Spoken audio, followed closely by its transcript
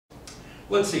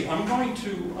Let's see, I'm going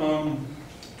to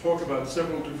talk about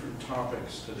several different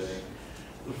topics today.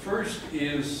 The first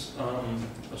is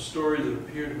a story that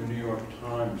appeared in the New York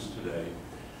Times today.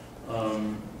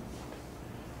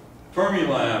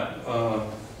 Fermilab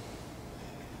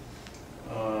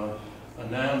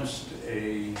announced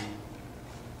a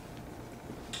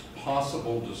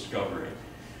possible discovery.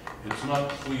 It's not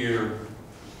clear.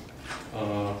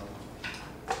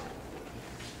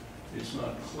 It's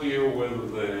not clear whether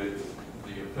the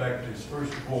effect is,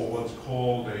 first of all, what's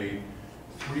called a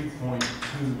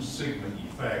 3.2 sigma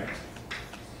effect,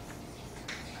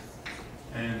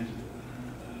 and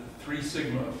 3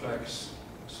 sigma effects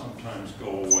sometimes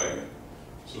go away.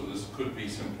 So this could be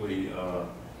simply a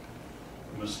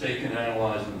mistake in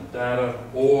analyzing the data,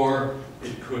 or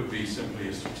it could be simply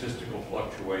a statistical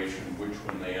fluctuation, which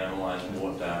when they analyze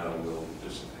more data will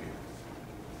disappear.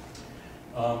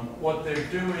 What they're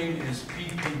doing is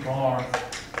PP bar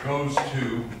goes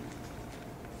to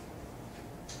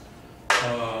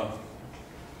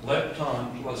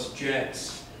lepton plus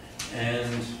jets,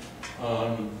 and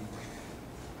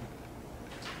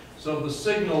so the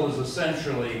signal is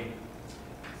essentially,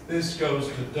 this goes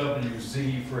to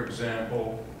WZ, for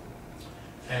example,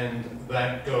 and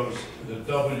that goes, the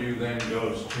W then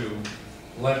goes to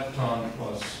lepton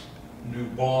plus nu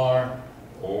bar,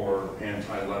 or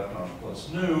anti-lepton plus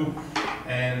nu,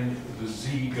 and the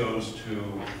Z goes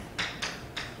to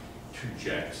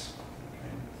jets.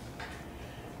 Okay.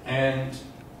 And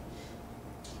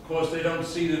of course they don't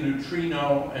see the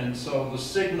neutrino, and so the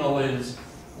signal is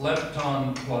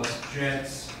lepton plus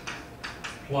jets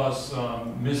plus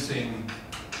missing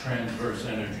transverse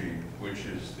energy, which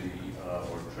is the,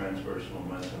 or transverse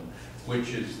momentum,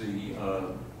 which is the,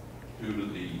 due to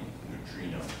the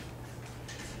neutrino.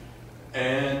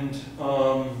 And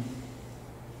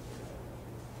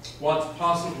what's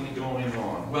possibly going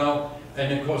on? Well,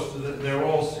 and of course, they're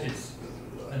also, it's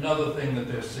another thing that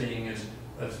they're seeing is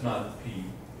that's not P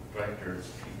vector, it's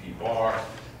PP bar,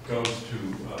 goes to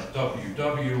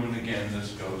WW, and again,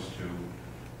 this goes to,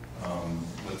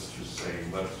 let's just say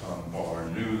lepton bar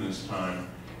nu this time,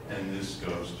 and this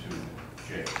goes to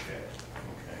jet jet.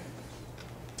 Okay.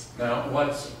 Now,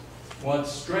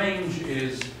 what's strange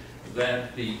is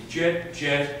that the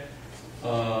jet-jet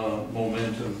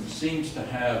momentum seems to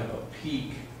have a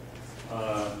peak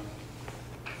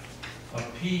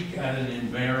at an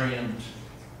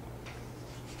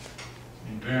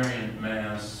invariant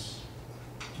mass.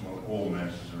 Well, all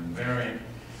masses are invariant.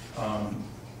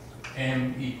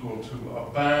 M equal to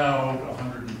about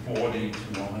 140 to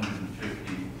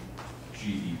 150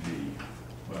 GeV.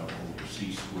 Well, over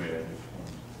C squared if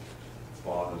one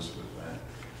bothers with that.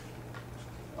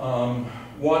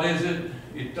 What is it?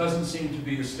 It doesn't seem to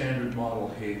be a standard model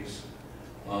Higgs.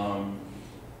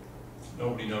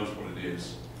 Nobody knows what it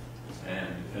is.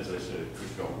 And as I said, it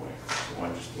could go away. So I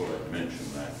just thought I'd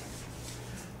mention that.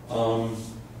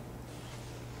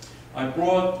 I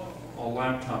brought a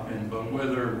laptop in, but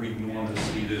whether we want to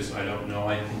see this, I don't know.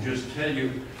 I can just tell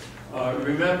you,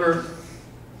 remember,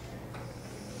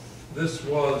 this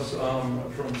was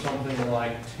from something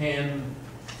like 10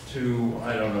 to,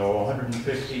 I don't know,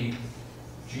 150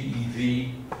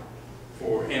 GeV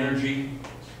for energy.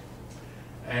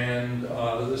 And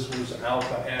this was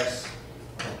alpha S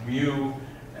of mu.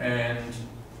 And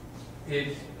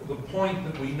the point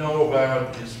that we know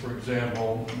about is, for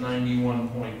example,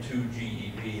 91.2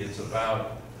 GeV. It's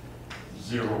about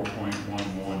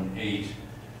 0.118.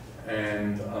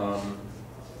 And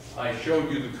I showed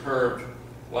you the curve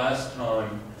last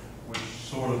time, which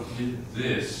sort of did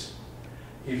this.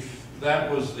 If that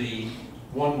was the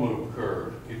one loop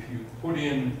curve, if you put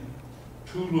in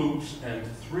 2 loops and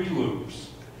 3 loops,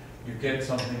 you get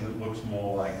something that looks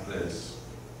more like this.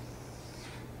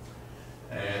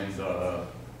 And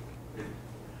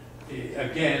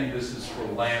again, this is for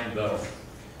lambda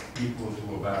equal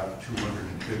to about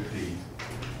 250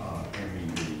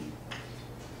 MeV.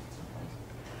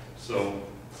 So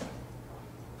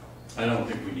I don't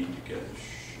think we need to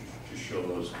to show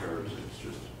those curves. It's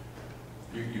just,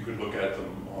 you could look at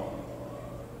them on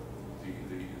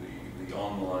the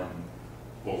online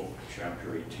book,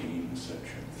 chapter 18,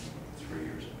 section 3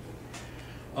 or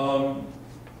something.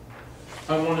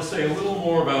 I want to say a little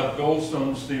more about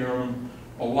Goldstone's theorem,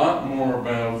 a lot more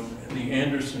about the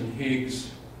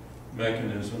Anderson-Higgs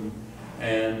mechanism,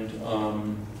 and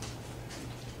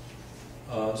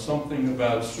something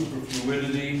about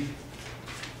superfluidity,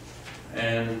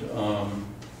 and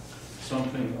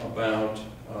something about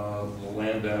the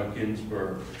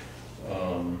Landau-Ginzburg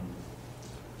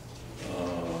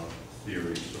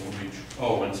theory. So let me,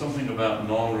 and something about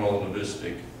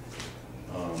non-relativistic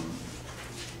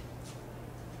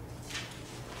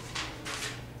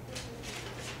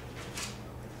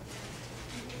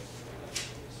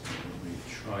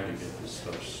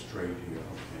stuff straight here.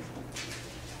 Okay.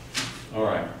 All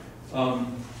right.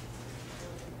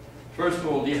 First of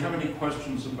all, do you have any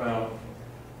questions about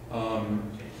the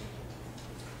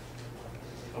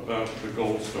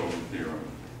Goldstone theorem?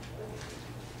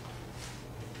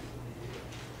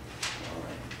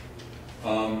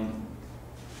 All right.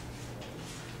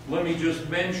 Let me just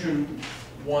mention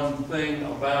one thing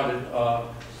about it.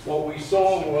 What we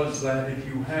saw was that if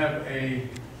you have a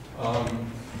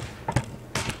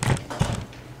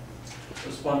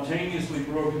spontaneously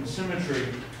broken symmetry,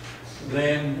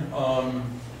 then all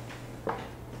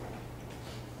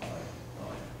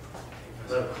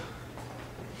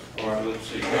right, let's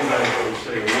see. Maybe I will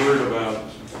say a word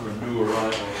about, since we're a new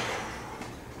arrival.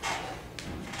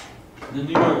 The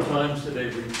New York Times today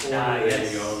reported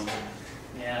yes.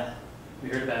 Yeah, we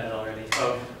heard about it already.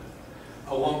 A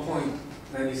 1.96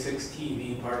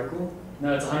 TeV particle?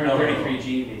 No, it's 133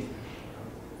 GeV.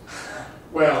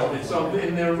 Well, it's up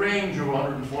in their range of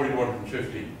 140 to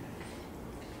 150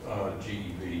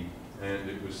 GeV, and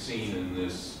it was seen in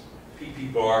this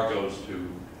PP bar goes to,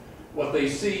 what they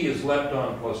see is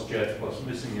lepton plus jets plus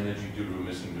missing energy due to a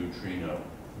missing neutrino.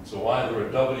 And so either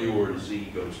a W or a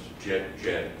Z goes to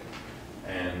jet,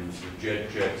 and the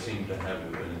jet seem to have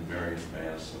an invariant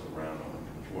mass of around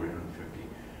 140,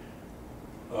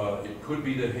 150. It could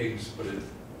be the Higgs, but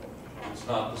it's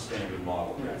not the standard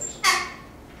model Higgs.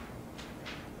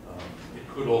 It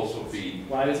could also be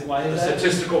why is a that?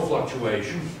 statistical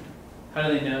fluctuation. How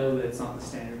do they know that it's not the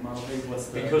standard model Higgs?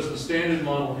 Because the standard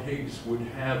model Higgs would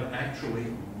have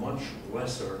actually much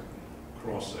lesser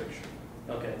cross-section.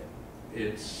 Okay.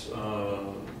 It's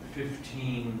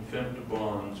 15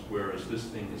 femtobonds, whereas this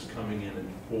thing is coming in at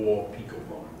 4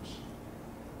 picobonds.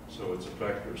 So it's a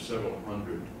factor of several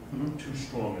hundred, too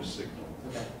strong a signal.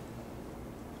 Okay.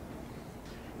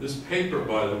 This paper,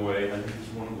 by the way, I think is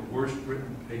one of the worst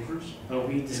written papers Oh,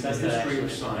 we in the discussed that history actually.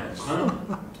 of science. Huh?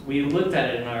 We looked at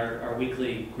it in our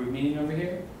weekly group meeting over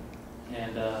here,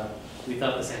 and we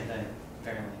thought the same thing,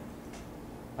 apparently.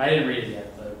 I didn't read it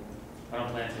yet, but I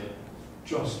don't plan to.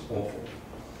 Just awful.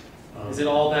 Is it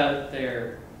all about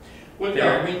their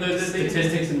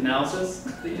statistics and analysis?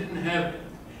 They didn't have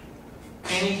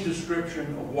any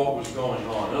description of what was going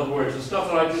on. In other words, the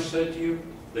stuff that I just said to you,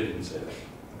 they didn't say that.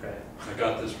 Okay. I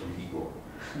got this from Igor,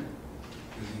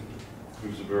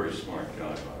 who's a very smart guy,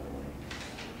 by the way.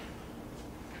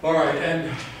 All right,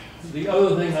 and the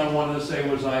other thing I wanted to say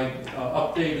was I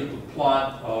updated the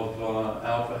plot of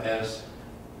alpha S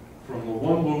from the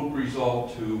 1-loop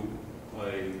result to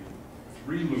a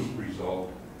 3-loop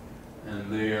result,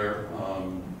 and there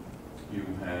you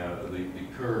have the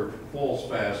curve falls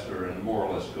faster and more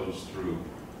or less goes through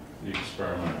the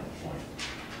experimental point.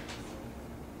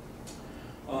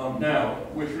 Now,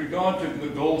 with regard to the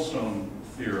Goldstone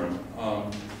theorem,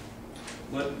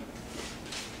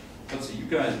 let's see, you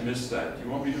guys missed that. Do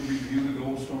you want me to review the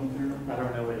Goldstone theorem? I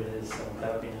don't know what it is, so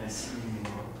that would be nice.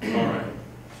 All right.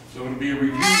 So it'll be a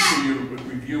review for you, but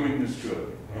reviewing is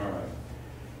good. All right.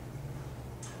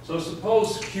 So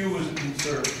suppose Q is a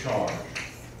conserved charge.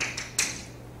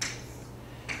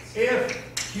 If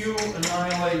Q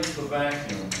annihilates the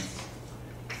vacuum,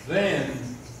 then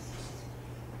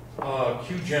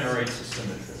Q generates a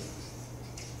symmetry.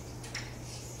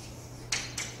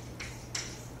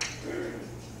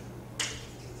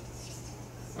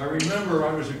 I remember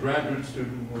I was a graduate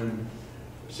student when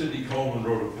Sidney Coleman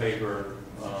wrote a paper,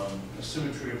 a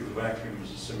symmetry of the vacuum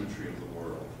is a symmetry of the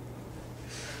world.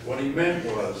 What he meant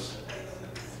was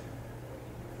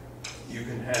you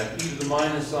can have e to the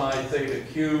minus I theta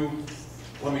q.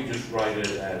 Let me just write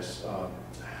it as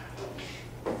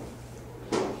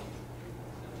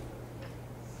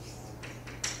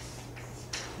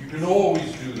you can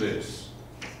always do this.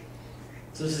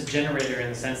 So this is a generator in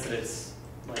the sense that it's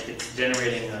like it's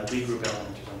generating a Lie group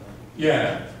element or something.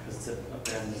 Yeah. Because it's up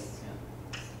there in the,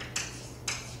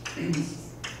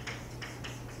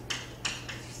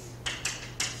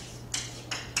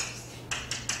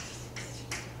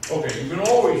 Okay, you can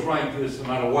always write this no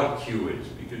matter what Q is,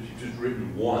 because you've just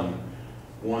written 1,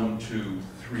 1, 2,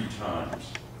 3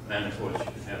 times. And of course,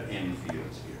 you can have n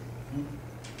fields here.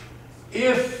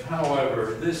 If,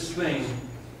 however, this thing,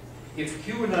 if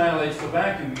Q annihilates the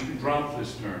vacuum, you can drop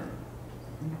this term.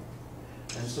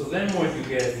 And so then what you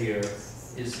get here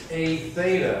is A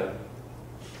theta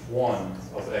 1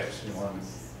 of x1,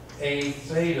 A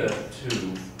theta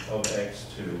 2 of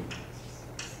x2.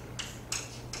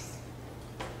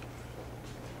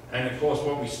 And of course,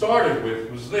 what we started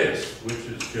with was this, which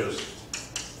is just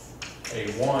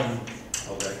A1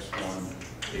 of x1,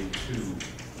 A2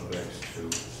 of x2.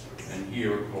 And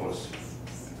here, of course,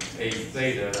 A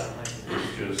theta is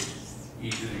just e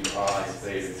to the I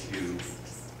theta q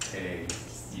a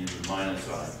e to the minus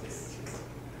I theta q.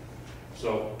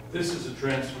 So this is a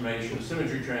transformation, a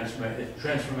symmetry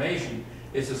transformation.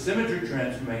 It's a symmetry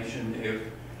transformation if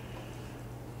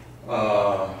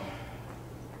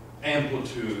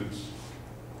amplitudes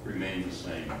remain the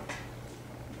same,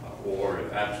 or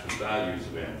if absolute values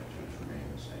of amplitudes remain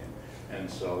the same. And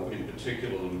so, in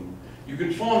particular, you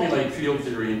can formulate field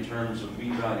theory in terms of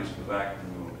mean values for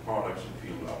vacuum of products and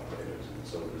field operators. And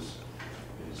so this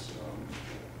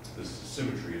is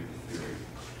symmetry of the theory.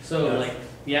 So, Yeah. like,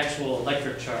 the actual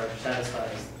electric charge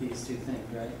satisfies these two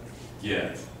things, right?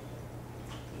 Yeah.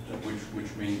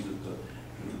 Which means that the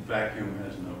vacuum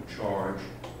has no charge,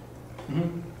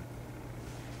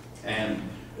 and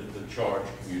that the charge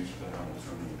commutes to the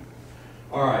Hamiltonian.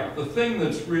 All right, the thing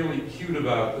that's really cute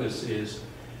about this is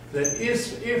that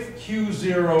if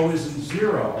Q0 isn't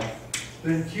 0,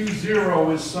 then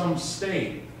Q0 is some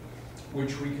state,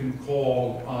 which we can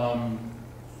call,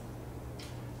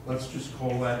 let's just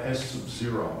call that S sub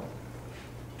 0.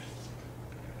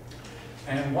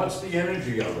 And what's the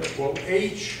energy of it? Well,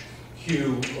 HQ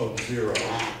of 0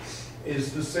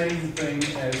 is the same thing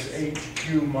as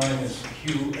HQ minus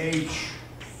QH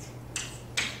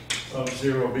of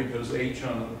 0, because H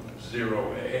on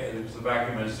 0, the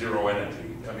vacuum has 0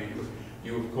 energy. I mean,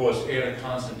 you of course add a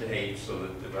constant to H so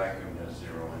that the vacuum has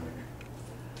 0 energy.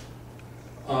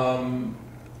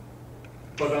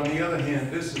 But on the other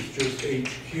hand, this is just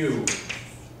HQ,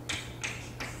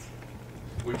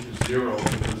 which is 0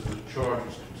 because the charge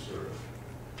is conserved.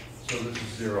 So this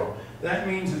is 0. That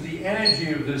means that the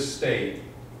energy of this state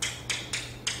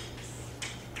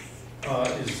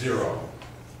is 0.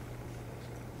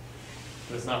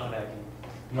 But it's not the vacuum.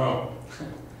 No.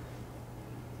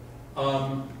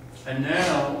 And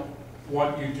now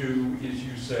what you do is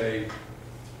you say,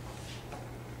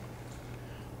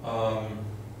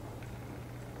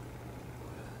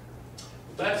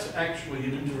 that's actually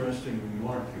an interesting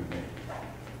remark you made.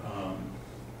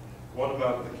 What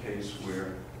about the case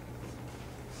where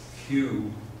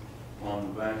Q on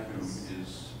the vacuum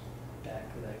is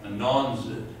Back to that.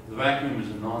 the vacuum is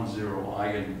a non-zero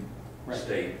eigen Right.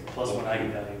 state. Plus one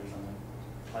eigenvalue or something.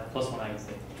 Like plus one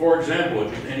eigenstate. For example,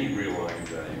 just any real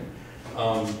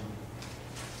eigenvalue.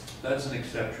 That's an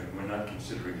exception. We're not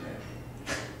considering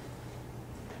that.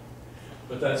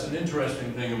 But that's an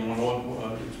interesting thing and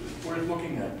one it's worth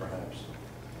looking at, perhaps.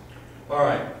 All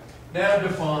right. Now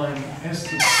define S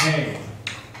sub k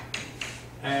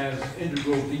as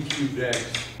integral d cubed x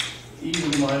e to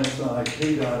the minus I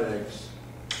k dot x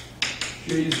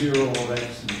j0 of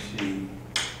x and t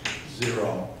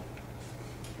 0,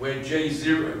 where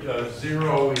J0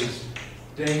 0 is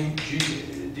d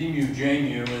mu J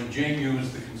mu, and J mu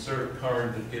is the conserved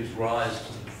current that gives rise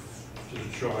to the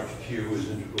charge Q is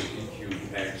integral d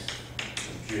cubed x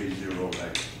of J0 of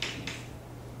x.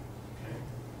 Okay.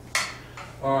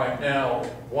 All right, now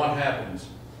what happens?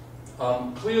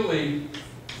 Clearly,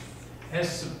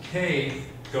 S sub k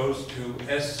goes to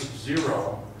S sub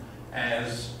 0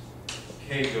 as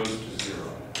k goes to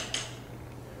 0.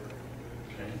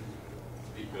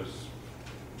 Because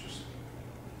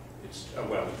it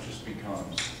just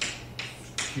becomes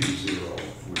Q0,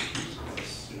 which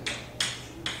is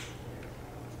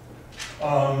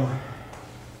S0.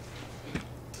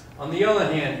 On the other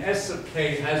hand, S sub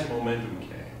k has momentum k.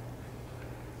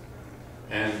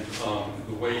 And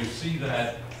the way you see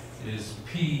that is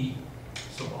P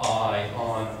sub I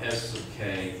on S sub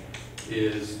k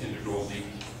is integral d.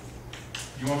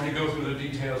 You want me to go through the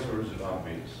details, or is it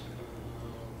obvious?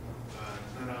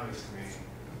 Not obvious to me.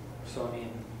 So I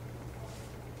mean,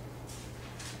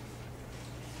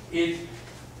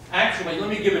 Actually, let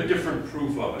me give a different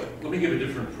proof of it. Let me give a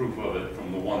different proof of it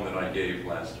from the one that I gave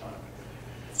last time.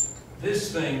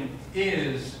 This thing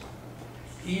is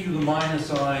e to the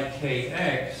minus I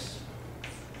kx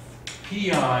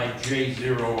pi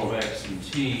j0 of x and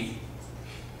t.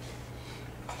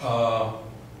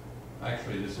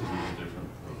 Actually, this isn't a different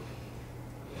proof.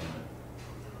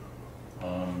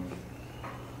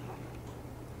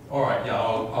 All right, yeah,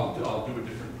 I'll do a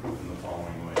different proof in the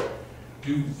following way.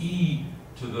 Do e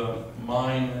to the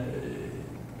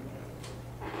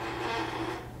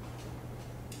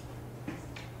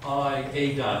I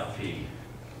a dot p,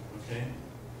 okay?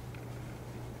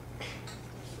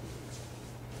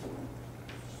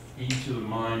 E to the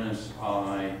minus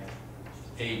I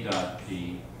a dot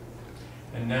p.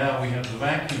 And now we have the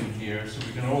vacuum here, so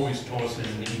we can always toss in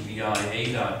an EVI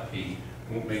a dot p.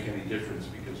 Won't make any difference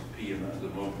because p and the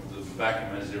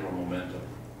vacuum has 0 momentum.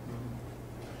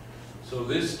 So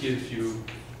this gives you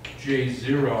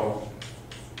J0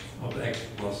 of x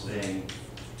plus a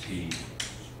t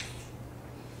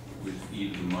with e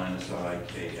to the minus I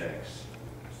kx.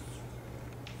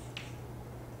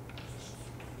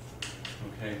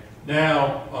 Okay,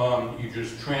 now you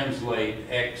just translate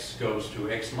x goes to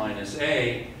x minus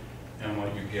a, and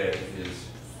what you get is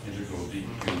integral d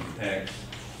cubed x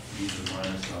e to the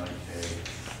minus I k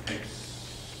x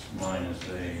minus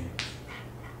a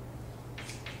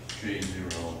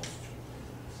j0.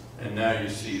 And now you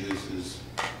see this is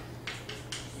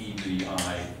e to the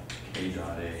I k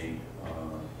dot a.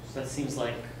 So that seems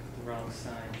like the wrong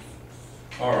sign.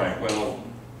 All right, well,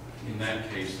 in that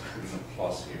case, there's a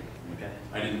plus here. Okay.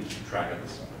 I didn't keep track of the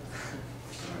sign.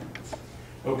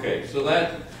 Okay,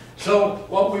 so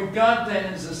what we've got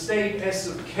then is a state S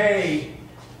of k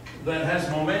that has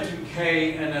momentum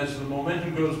k, and as the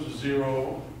momentum goes to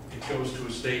 0, it goes to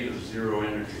a state of 0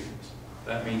 energy.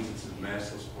 That means it's a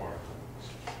massless particle.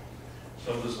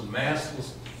 So there's a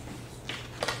massless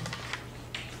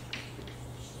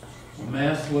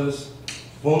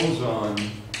boson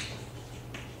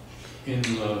in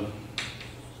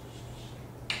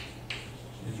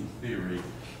theory.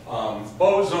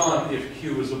 Boson if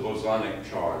Q is a bosonic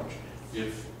charge.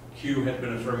 If Q had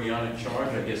been a fermionic charge,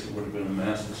 I guess it would have been a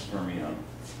massless fermion.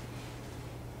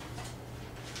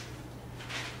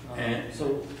 And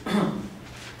so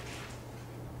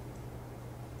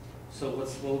what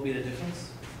would be the difference?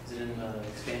 Is it in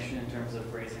expansion in terms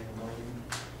of raising and lowering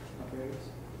operators?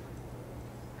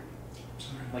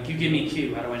 Like you give me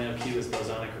Q, how do I know Q is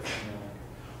bosonic or fermionic?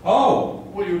 oh,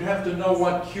 well, you'd have to know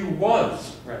what Q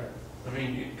was. Right. I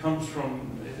mean, it comes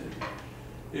from,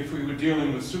 if we were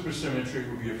dealing with supersymmetry, it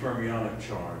would be a fermionic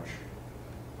charge.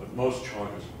 But most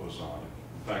charges are bosonic.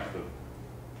 In fact, the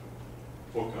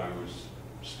book I was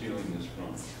stealing this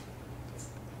from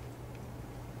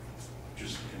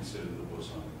just considered the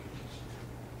bosonic case.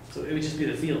 So it would just be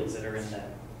the fields that are in that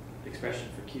expression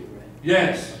for Q, right?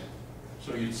 Yes.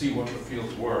 So you'd see what the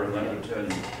fields were, and that would tell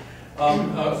you.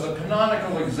 The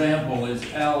canonical example is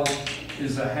L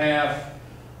is a half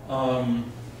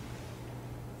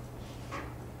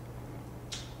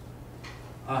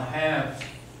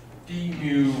d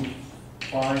mu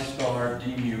phi star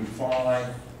d mu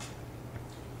phi,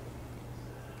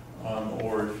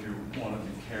 or if you want to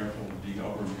be careful, d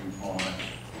over mu phi,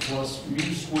 plus mu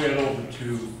squared over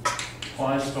 2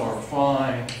 phi star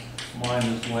phi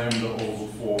minus lambda over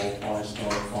 4 phi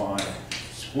star phi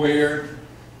squared.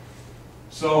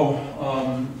 So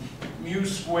mu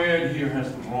squared here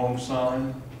has the wrong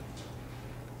sign.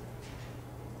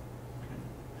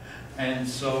 And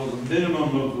so the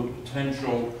minimum of the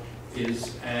potential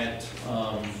is at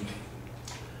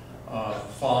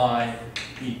phi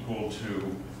equal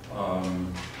to,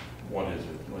 what is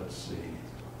it? Let's see.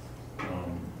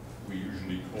 We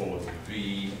usually call it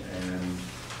V, and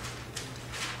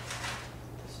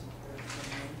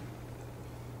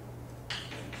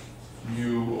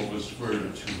mu over square root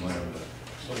of 2 lambda.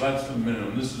 So that's the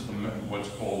minimum. This is what's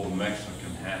called the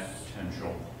Mexican hat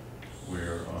potential,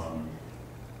 where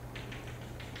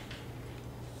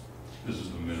this is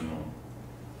the minimum.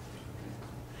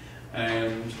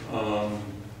 And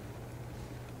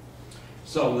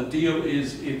so the deal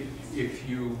is, if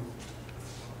you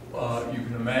you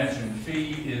can imagine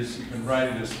phi is, you can write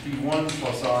it as phi1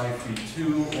 plus I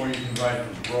phi2, or you can write it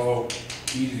as rho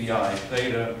e to the I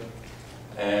theta.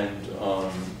 And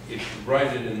if you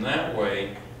write it in that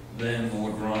way, then the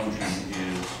Lagrangian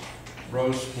is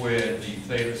rho squared d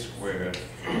theta squared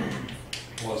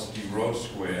plus d rho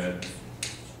squared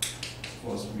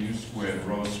plus mu squared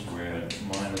rho squared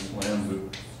minus lambda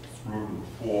root of the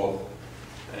fourth.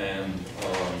 And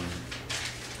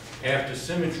after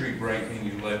symmetry breaking,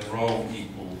 you let rho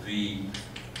equal v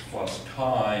plus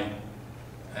chi,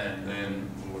 and then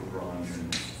the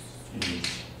Lagrangian is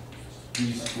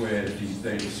d squared d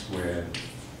theta squared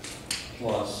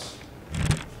plus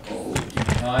d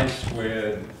chi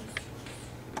squared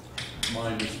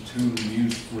minus 2 mu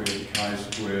squared chi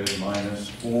squared minus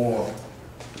 4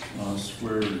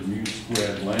 square root of mu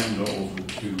squared lambda over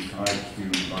 2 chi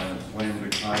cubed minus lambda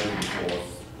chi to the fourth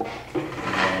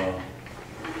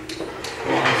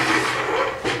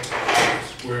plus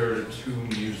square root of 2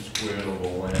 mu squared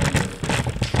over lambda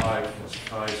chi plus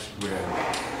chi squared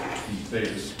d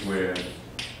theta squared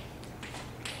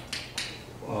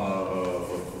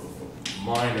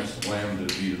minus lambda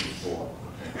v to the fourth.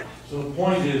 Okay. So the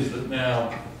point is that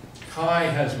now chi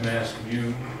has mass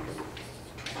mu,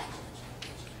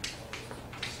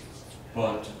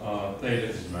 but theta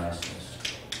is massless.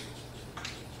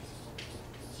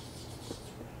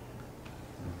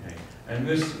 Okay. And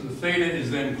the theta is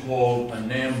then called a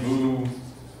Nambu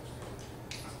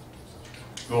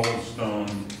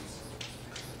Goldstone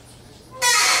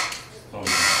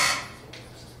boson.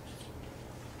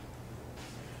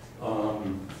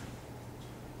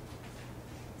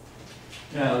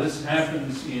 Now, this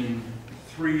happens in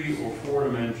 3 or 4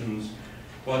 dimensions,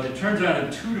 but it turns out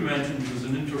in 2 dimensions there's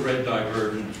an infrared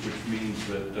divergence, which means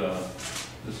that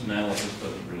this analysis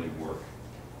doesn't really work.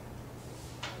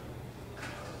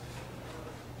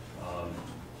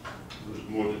 There's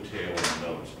more detail in the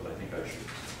notes, but I think I should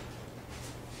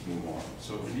move on.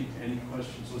 So any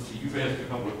questions? Let's see, you've asked a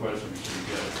couple of questions, so you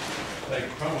get it. Like,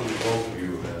 probably both of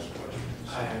you have asked questions.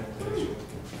 I have a question.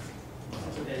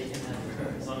 Yeah, you can have,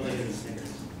 as long as I get the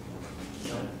stickers.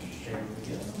 Don't share with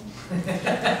you.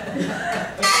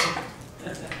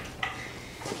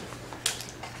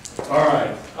 All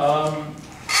right.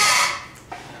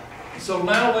 So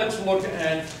now let's look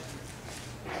at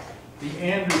the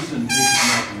Anderson-Higgs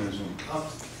mechanism.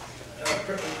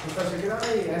 Professor, can I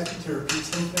ask you to repeat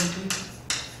something, please?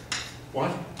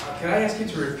 What? Can I ask you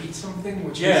to repeat something?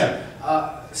 Which Yeah.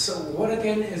 is, so what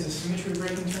again is a symmetry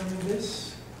breaking term in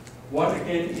this? What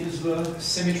again is the?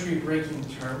 Symmetry breaking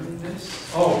term in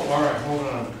this? Oh, all right, hold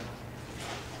on.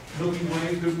 Milky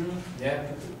Way, good news? Yeah.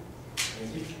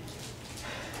 Thank you.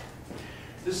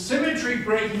 The symmetry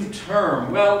breaking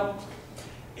term, well,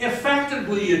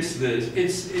 effectively it's this.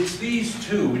 It's these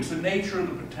two. It's the nature of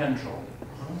the potential.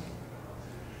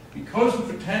 Because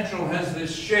the potential has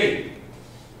this shape,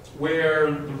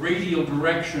 where the radial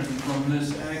direction from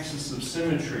this axis of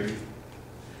symmetry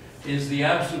is the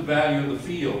absolute value of the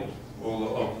field,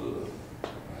 or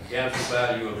the absolute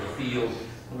value of the field.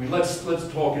 I mean, let's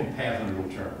talk in path integral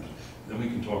terms. Then we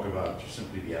can talk about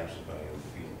simply the absolute value of the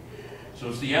field. So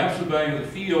it's the absolute value of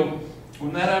the field.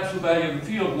 When that absolute value of the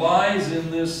field lies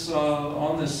in this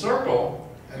on this circle,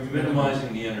 you're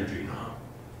minimizing the energy.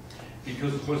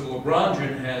 Because of course the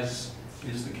Lagrangian is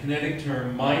the kinetic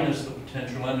term minus the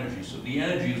potential energy. So the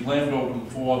energy is lambda over the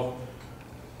 4th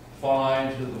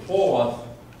phi to the 4th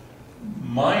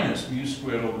minus mu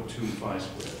squared over 2 phi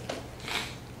squared.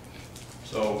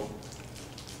 So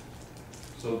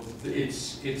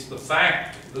it's the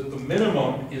fact that the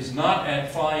minimum is not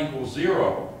at phi equals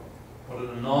 0, but at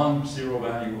a non-zero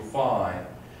value of phi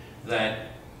that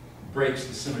breaks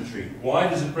the symmetry. Why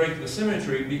does it break the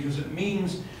symmetry? Because it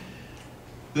means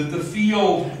that the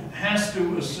field has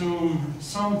to assume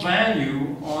some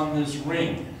value on this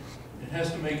ring. It has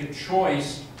to make a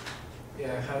choice.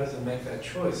 Yeah, how does it make that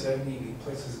choice? Any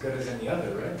place as good as any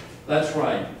other, right? That's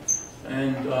right.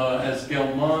 And as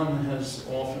Gelman has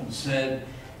often said,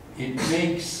 it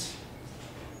makes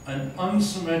an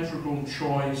unsymmetrical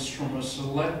choice from a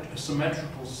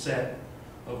symmetrical set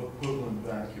of equivalent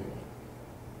vacua.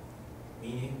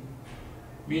 Meaning?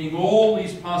 Meaning all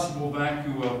these possible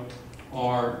vacua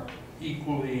are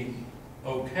equally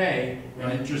okay,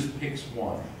 and it just picks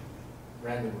one.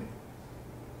 Randomly.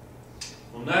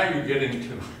 Well, now you're getting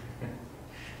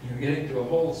to a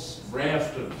whole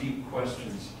raft of deep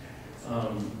questions.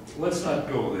 Let's not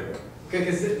go there. Okay,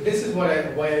 because this is why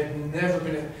I've never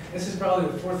been. This is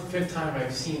probably the 4th or 5th time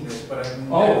I've seen this, but I've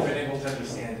never been able to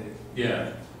understand it.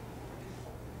 Yeah.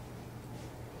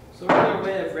 So another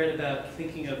way I've read about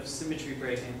thinking of symmetry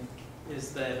breaking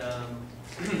is that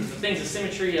the thing's a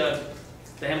symmetry of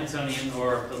the Hamiltonian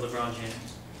or the Lagrangian,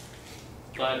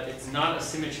 but it's not a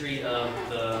symmetry of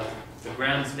the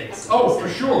ground space. Oh, for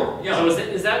sure. Yeah. So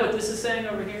is that what this is saying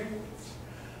over here?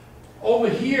 Over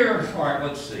here, all right,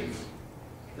 let's see.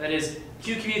 That is,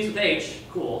 Q commutes with H,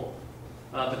 cool,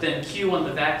 but then Q on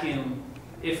the vacuum,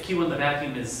 if Q on the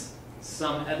vacuum is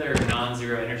some other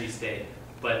non-zero energy state,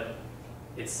 but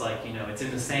it's like, you know, it's in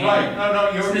the same... Right,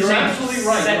 no, you're absolutely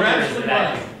right. You're absolutely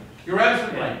right. You're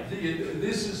absolutely Yeah. right.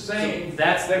 This is saying So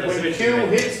that's that the when symmetry Q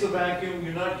breaking. hits the vacuum,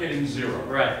 you're not getting 0.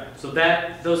 Right, so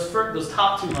that, those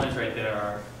top 2 lines right there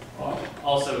are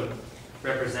also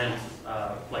represent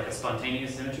like a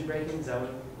spontaneous symmetry breaking, is that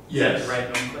what? Yes. Is that the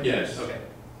right nomenclature? Yes. Okay.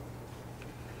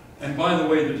 And by the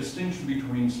way, the distinction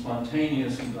between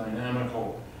spontaneous and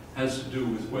dynamical has to do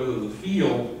with whether the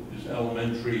field is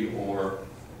elementary or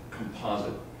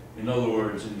composite. In other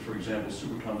words, in, for example,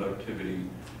 superconductivity,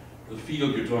 the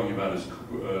field you're talking about is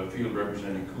a field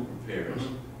representing Cooper pairs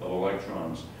of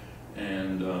electrons.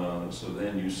 And so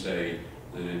then you say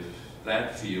that if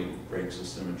that field breaks a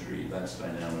symmetry, that's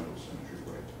dynamical symmetry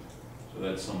break. So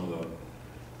that's some of the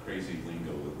crazy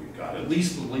lingo that we've got. At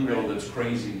least the lingo that's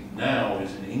crazy now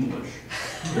is in English.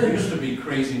 There used to be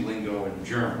crazy lingo in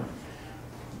German.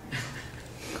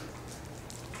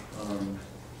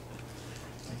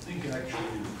 I think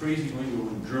actually the crazy lingo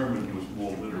in German was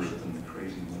more literate than the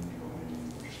crazy lingo in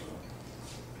English.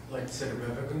 Like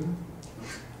Zitterbewegung?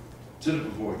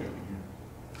 Zitterbewegung.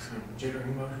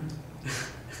 Jittering motion?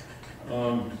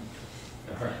 All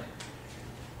right.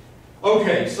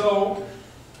 Okay, so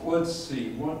let's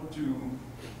see. What do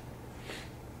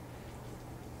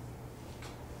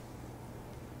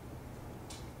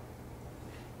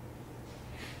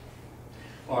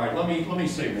me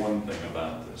say one thing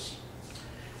about this.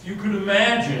 You could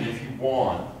imagine, if you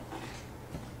want,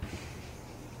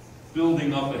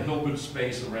 building up a Hilbert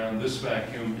space around this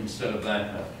vacuum instead of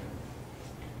that vacuum.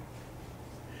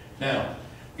 Now,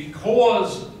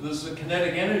 because there's a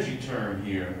kinetic energy term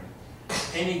here,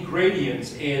 any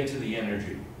gradients add to the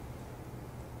energy.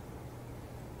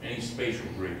 Any spatial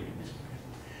gradients.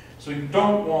 So you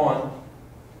don't want,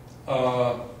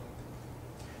 so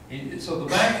the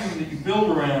vacuum that you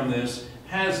build around this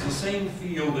has the same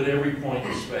field at every point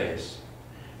in space.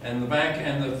 And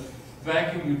the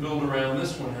vacuum you build around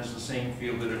this one has the same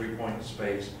field at every point in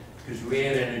space, because you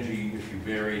add energy if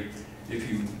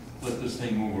you let this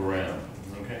thing move around,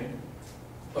 okay?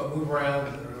 But move around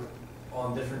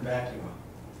on different vacuum.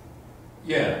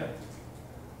 Yeah,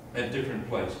 at different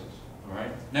places, all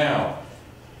right? Now,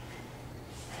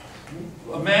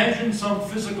 imagine some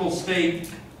physical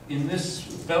state in this,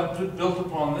 built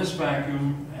upon this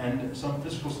vacuum, and some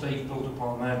physical state built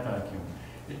upon that vacuum.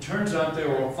 It turns out they're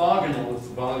orthogonal if the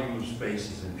volume of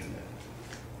space is infinite.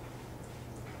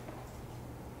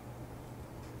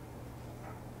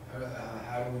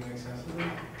 How do we make sense of it?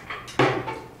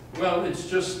 Well, it's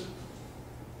just,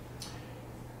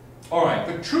 all right,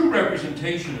 the true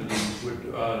representation of these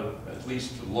would, at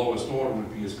least the lowest order,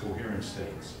 would be as coherent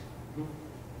states.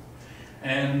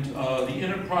 And the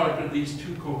inner product of these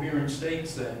two coherent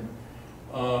states then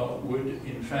would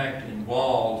in fact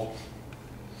involve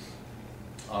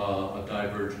a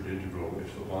divergent integral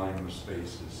if the volume of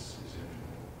space is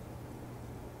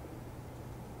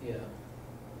infinite. Yeah.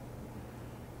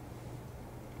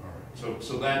 All right.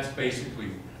 So that's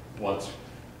basically what's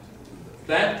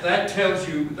that tells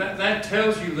you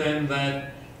then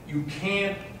that you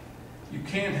can't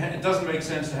it doesn't make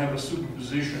sense to have a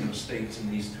superposition of states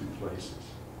in these two places.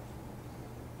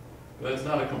 But that's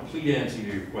not a complete answer to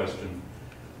your question.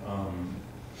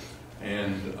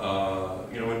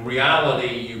 You know, in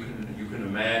reality, you can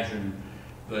imagine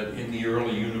that in the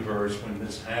early universe, when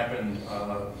this happened,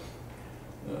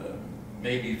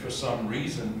 maybe for some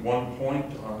reason, one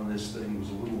point on this thing was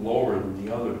a little lower than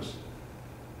the others,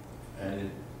 and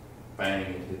it,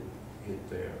 bang, it hit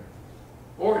there.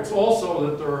 Or it's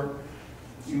also that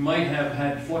you might have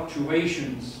had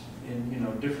fluctuations in, you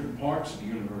know, different parts of the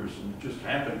universe, and it just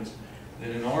happens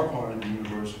that in our part of the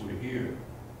universe we're here.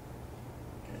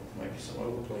 Okay, there might be some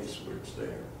other place where it's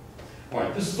there. All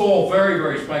right, this is all very,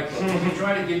 very speculative. Let me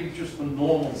try to give you just the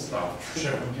normal stuff.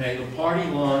 Sure. Okay, the party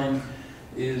line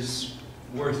is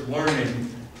worth learning.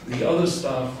 The other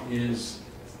stuff is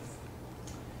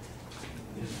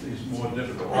more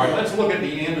difficult. All right, let's look at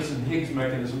the Anderson-Higgs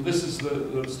mechanism. This is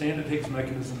the standard Higgs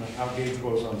mechanism of how gauge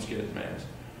bosons get mass.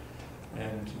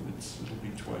 And it'll be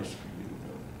twice for you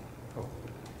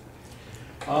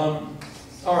to know.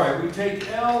 All right, we take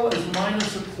L as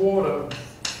minus a quarter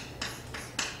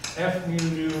F mu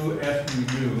nu F mu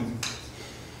nu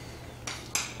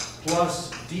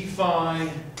plus d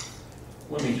phi,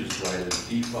 let me just write it,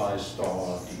 d phi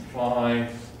star d phi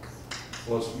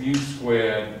plus mu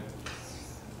squared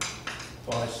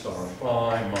phi star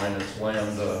phi minus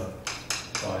lambda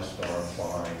phi star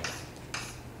phi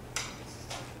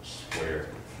squared.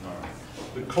 All right.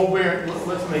 The covariant,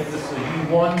 let's make this a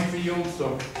U1 field,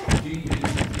 so d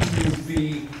mu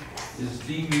phi is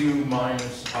d mu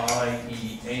minus I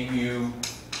e a mu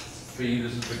phi.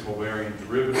 This is the covariant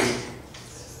derivative.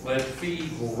 Let phi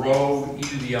equal rho e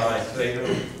to the I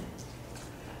theta.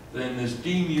 Then this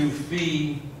d mu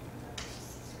phi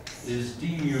is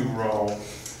d mu rho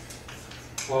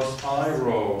plus I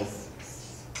rho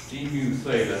d mu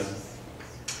theta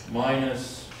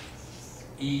minus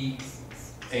e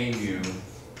a mu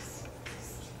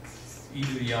e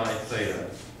to the I theta.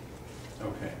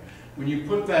 Okay. When you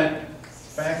put that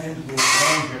back into the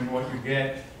Lagrangian, what you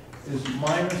get is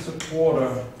minus a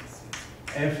quarter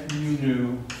F mu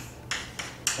nu.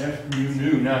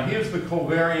 Now here's the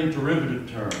covariant derivative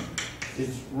term.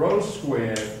 It's rho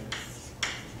squared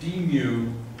d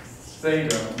mu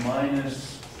theta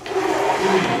minus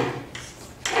a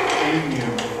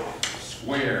mu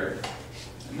squared.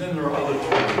 And then there are other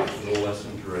terms that are less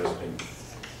interesting.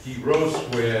 D rho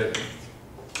squared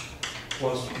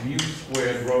plus mu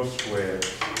squared rho squared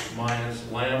minus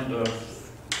lambda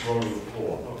rho to the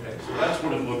fourth. Okay, so that's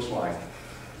what it looks like.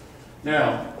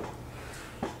 Now,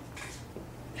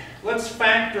 let's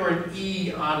factor an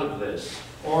e out of this.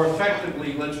 Or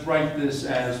effectively, let's write this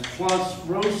as plus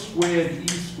rho squared e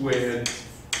squared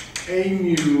a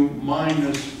mu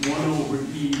minus 1 over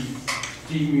e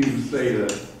d mu theta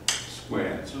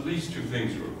squared. So these two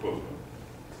things are equivalent.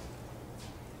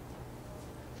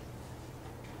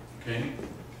 Okay?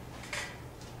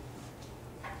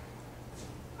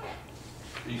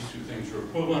 which are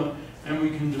equivalent, and we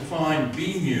can define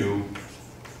B mu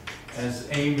as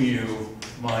A mu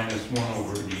minus 1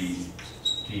 over E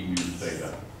d mu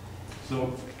theta.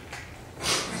 So,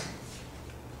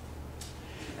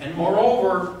 and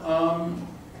moreover,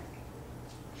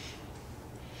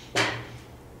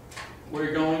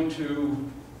 we're going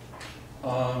to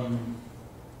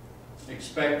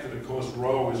expect that, of course,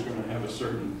 rho is going to have a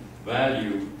certain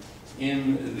value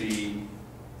in the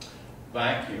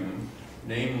vacuum,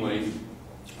 namely,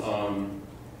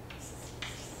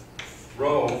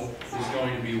 rho is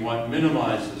going to be what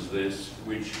minimizes this,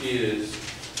 which is,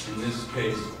 in this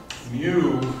case,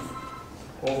 mu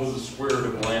over the square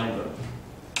root of lambda,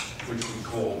 which we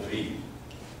call V.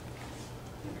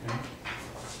 Okay?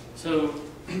 So,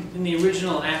 in the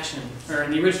original action, or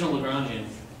in the original Lagrangian,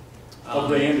 Of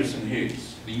the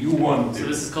Anderson-Higgs, the U1. so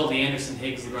this is called the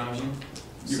Anderson-Higgs Lagrangian.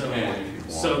 You So, can if you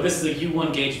want. so this is a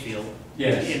U1 gauge field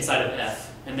Yes. inside of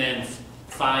F, and then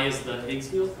phi is the Higgs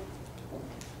field.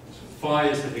 Phi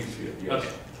is the Higgs field, yes. Okay.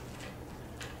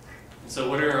 So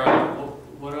what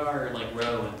are like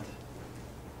rho and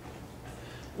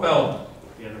Well,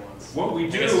 the other ones? what we I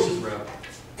guess it's do just rho.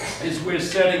 is we're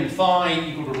setting phi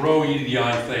equal to rho e to the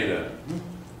I theta,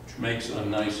 which makes a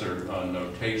nicer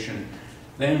notation.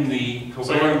 Then the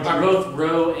So covariant... are both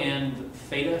rho and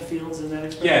theta fields in that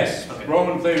expression? Yes, Okay.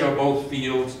 rho and theta are both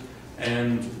fields,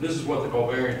 and this is what the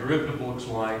covariant derivative looks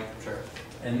like. Sure.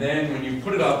 And then when you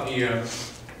put it up here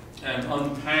and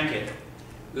unpack it,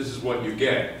 this is what you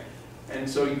get. And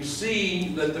so you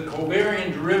see that the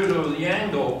covariant derivative of the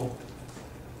angle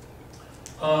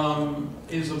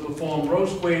is of the form rho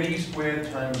squared e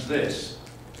squared times this.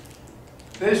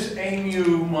 This a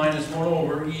mu minus 1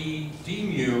 over e d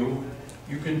mu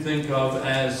you can think of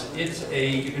as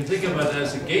you can think of it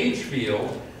as a gauge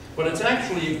field, but it's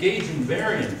actually a gauge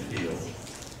invariant field.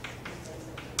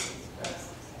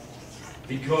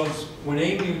 Because when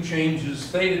a mu changes,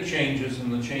 theta changes,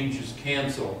 and the changes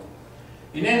cancel.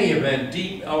 In any event,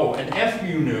 and f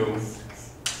mu nu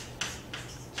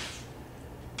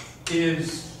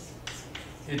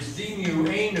it's d mu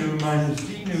a nu minus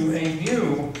d nu a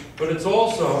mu, but it's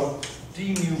also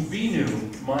d mu b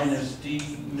nu minus d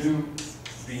nu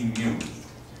b mu,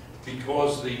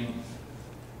 because the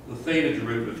theta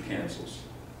derivative cancels.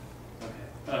 Okay.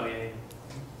 Oh yeah.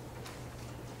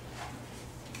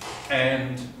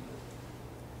 And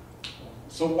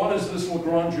so what does this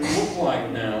Lagrangian look like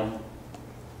now?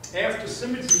 After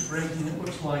symmetry breaking, it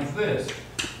looks like this.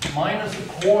 Minus a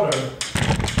quarter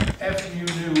f mu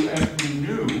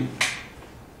nu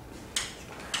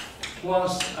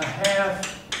plus a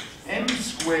half m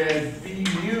squared b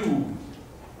mu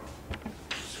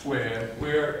squared,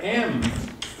 where m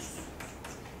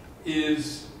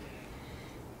is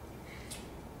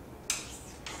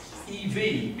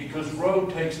EV, because rho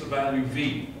takes the value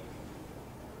V.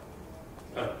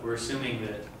 Oh, we're assuming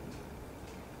that.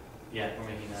 Yeah, we're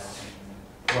making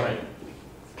that. Right.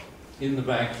 In the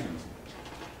vacuum.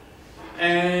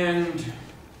 And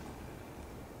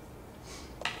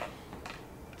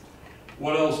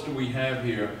what else do we have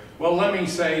here? Well, let me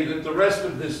say that the rest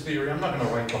of this theory, I'm not going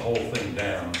to write the whole thing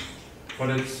down, but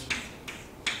it's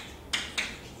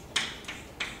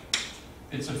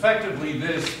effectively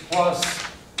this plus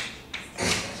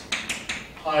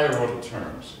higher order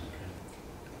terms.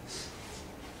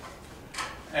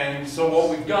 And so what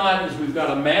we've got is we've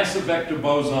got a massive vector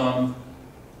boson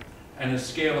and a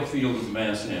scalar field of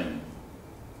mass m.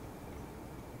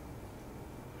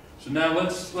 So now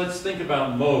let's think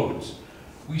about modes.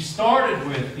 We started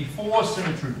with, before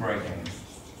symmetry breaking,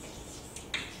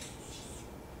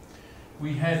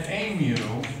 we had a mu,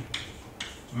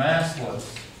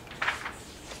 massless,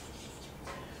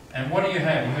 and what do you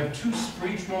have? You have for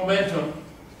each momentum,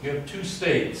 you have two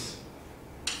states,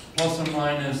 plus or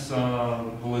minus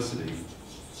velocity.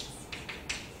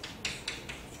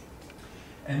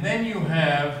 And then you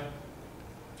have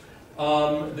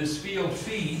this field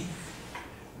phi,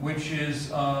 which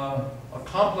is a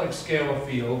complex scalar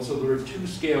field, so there are two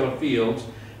scalar fields,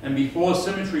 and before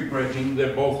symmetry breaking,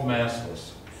 they're both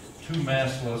massless. Two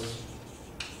massless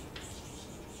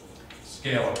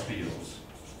scalar fields.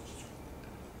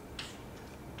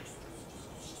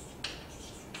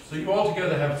 So you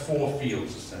altogether have four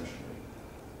fields, essentially.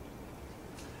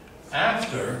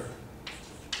 After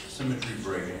symmetry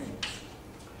breaking,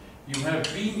 you have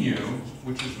B mu,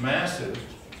 which is massive,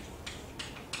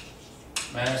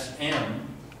 mass m,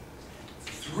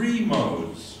 three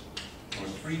modes, or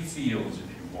three fields if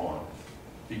you want,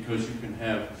 because you can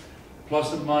have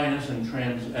plus and minus and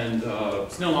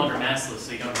It's no longer massless,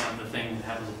 so you don't have the thing that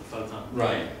happens with the photon.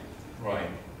 right, right.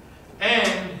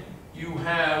 And you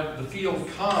have the field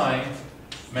chi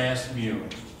mass mu.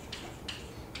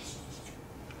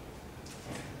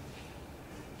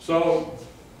 So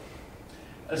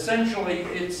essentially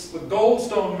it's the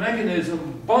Goldstone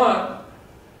mechanism, but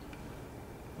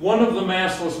one of the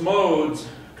massless modes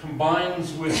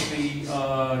combines with the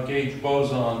gauge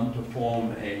boson to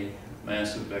form a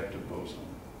massive vector boson.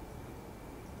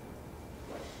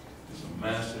 It's a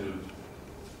massive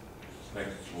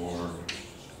vector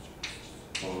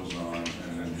boson,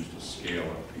 and then just a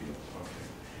scalar field. Okay.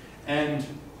 And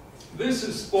this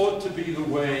is thought to be the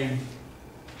way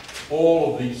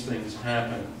all of these things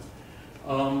happen.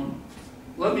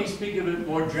 Let me speak of it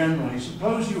more generally.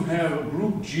 Suppose you have a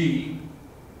group G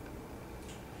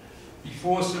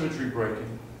before symmetry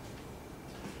breaking.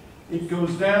 It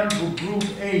goes down to a group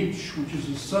H, which is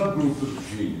a subgroup of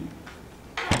G.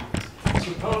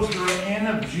 Suppose there are n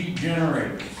of G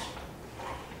generators.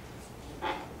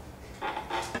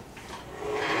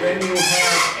 Then you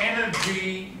have n of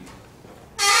G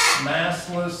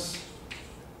massless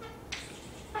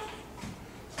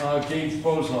gauge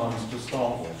bosons to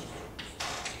start with.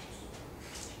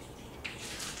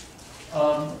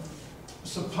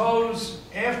 Suppose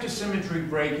after symmetry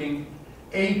breaking,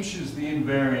 H is the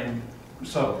invariant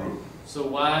subgroup. So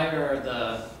why are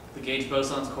the gauge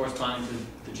bosons corresponding to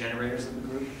the generators of the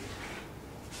group?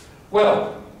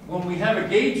 Well, when we have a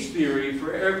gauge theory,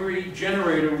 for every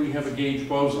generator we have a gauge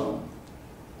boson.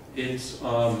 It's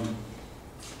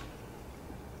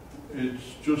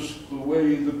just the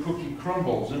way the cookie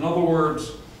crumbles. In other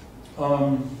words,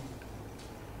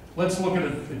 let's look at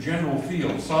a general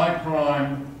field. Psi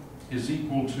prime is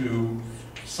equal to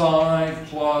psi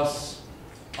plus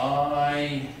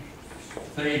I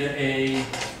theta A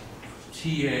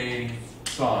Ta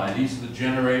psi. These are the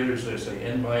generators. They say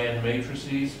n by n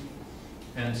matrices.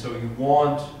 And so you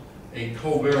want a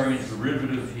covariant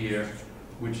derivative here,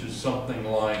 which is something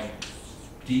like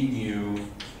d mu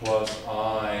plus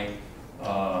I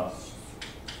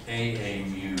AA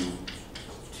mu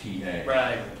Ta.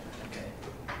 Right. Okay.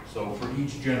 So for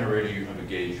each generator you have a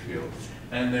gauge field.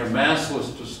 And they're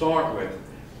massless to start with.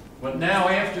 But now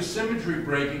after symmetry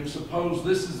breaking, suppose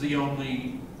this is the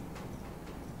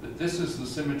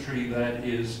symmetry that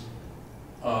is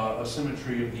a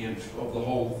symmetry of the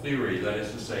whole theory, that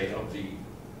is to say, of the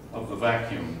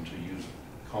vacuum, to use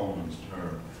Coleman's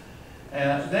term.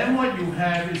 And then what you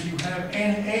have is you have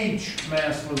NH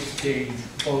massless gauge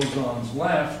bosons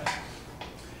left,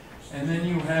 and then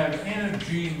you have N of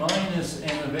G minus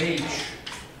N of H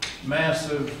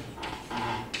massive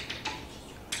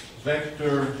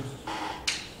vector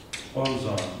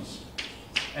bosons.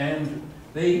 And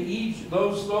they each,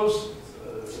 those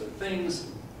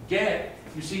things get,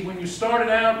 you see, when you started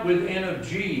out with N of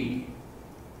G,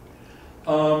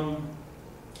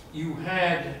 you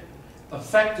had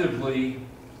effectively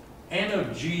N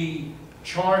of G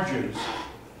charges.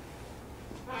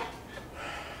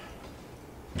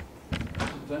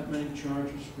 Isn't that many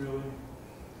charges, really?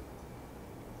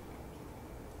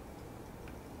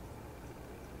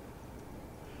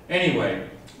 Anyway,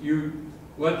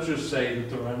 let's just say that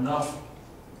there are enough,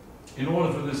 in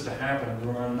order for this to happen,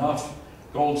 there are enough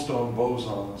Goldstone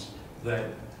bosons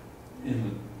that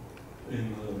in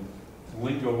the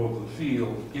lingo of the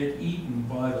field get eaten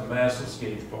by the massless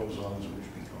gauge bosons, which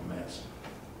become massive.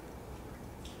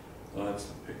 So that's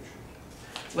the picture.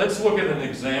 Let's look at an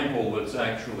example that's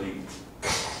actually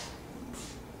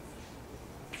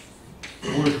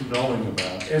worth knowing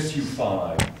about.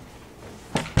 SU5.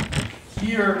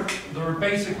 Here, there are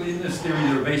basically, in this theory,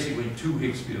 there are basically two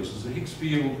Higgs fields. There's a Higgs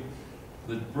field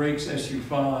that breaks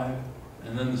SU5,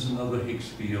 and then there's another Higgs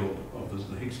field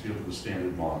the Higgs field of the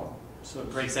standard model. So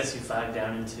it breaks SU5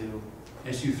 down into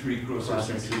SU3 cross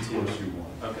SU2 cross U1.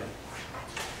 Okay.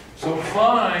 So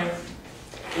phi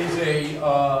is a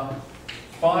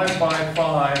 5 by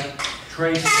 5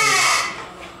 traceless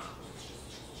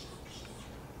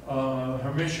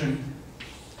Hermitian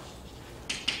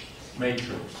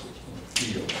matrix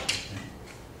field.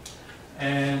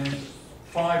 And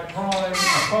phi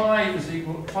prime is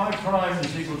equal to phi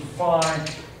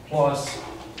plus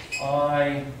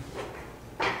I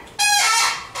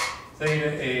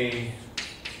theta A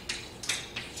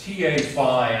Ta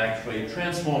phi. Actually, it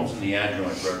transforms in the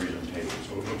adjoint representation,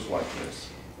 so it looks like this.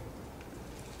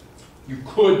 You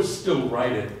could still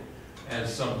write it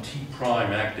as some T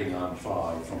prime acting on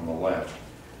phi from the left,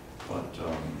 but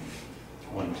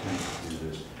one tends to do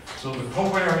this. So the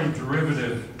covariant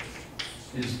derivative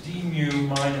is d mu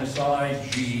minus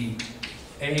Ig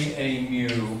AA mu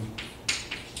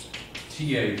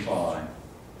Ta phi.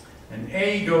 And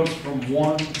A goes from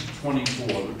 1 to 24.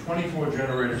 There are 24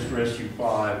 generators for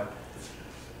SU5.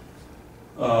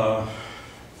 All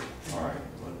right,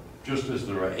 but just as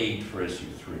there are 8 for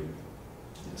SU3,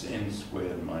 it's n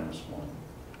squared minus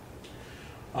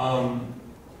 1.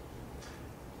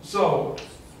 So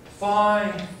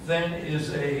phi then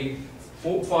is a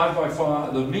 5 by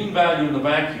 5, the mean value in the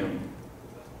vacuum,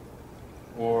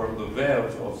 or the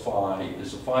VEV of phi,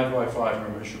 is a 5 by 5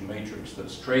 Hermitian matrix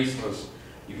that's traceless.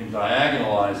 You can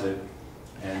diagonalize it,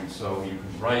 and so you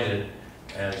can write it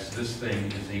as this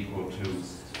thing is equal to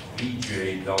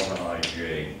Vj delta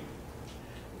Ij.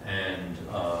 And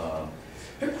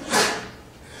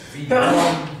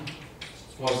V1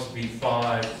 plus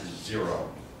V5 is 0.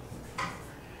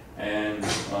 And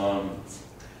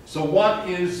so what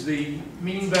is the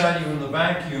mean value in the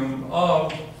vacuum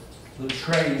of the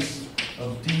trace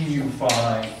of d mu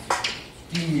phi,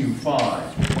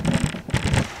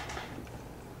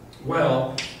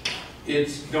 Well,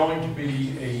 it's going to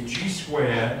be a g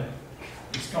squared,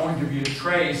 it's going to be a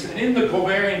trace, and in the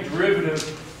covariant derivative,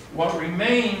 what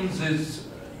remains is,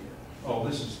 oh,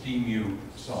 this is d mu,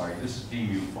 sorry, this is d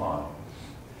mu phi.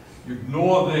 You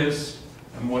ignore this,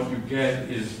 and what you get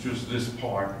is just this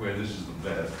part where this is the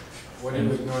VEV. What do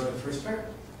you ignore the first part?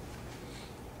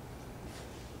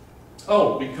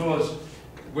 Oh, because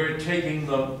we're taking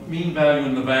the mean value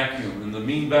in the vacuum, and the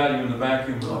mean value in the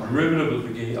vacuum, the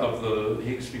derivative of the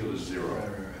Higgs field is 0.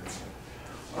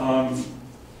 Right.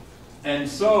 And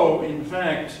so, in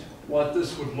fact, what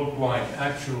this would look like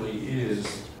actually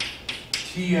is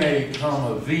TA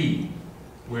comma V,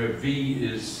 where V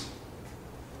is,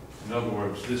 in other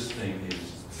words, this thing is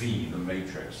V, the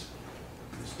matrix.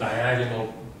 It's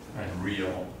diagonal and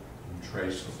real and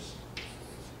traceless.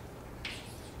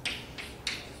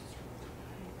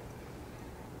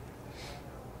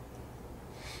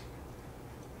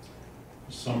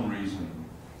 For some reason,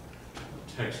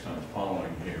 the text I'm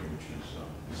following here, which is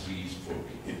Z's book,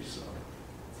 is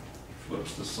he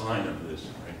flips the sign of this.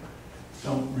 I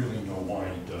don't really know why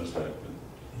he does that, but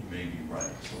he may be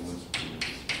right. So let's do it this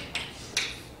way.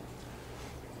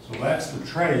 So that's the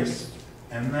trace,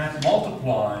 and that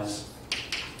multiplies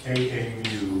AA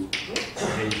mu,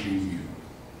 AB mu.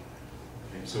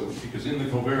 Okay, so because in the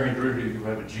covariant derivative you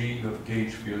have a G, you have a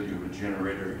gauge field, you have a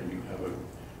generator, and you have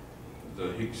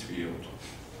the Higgs field.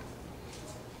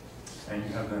 And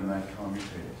you have then that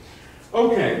commutator.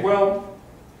 Okay, well,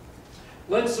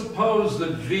 let's suppose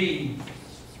that V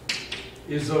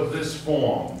is of this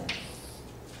form.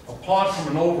 Apart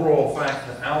from an overall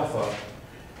factor alpha,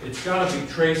 it's got to be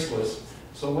traceless.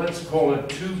 So let's call it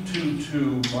 2, 2,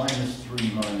 2, minus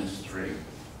 3, minus 3.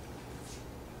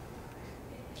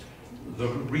 The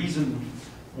reason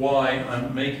why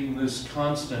I'm making this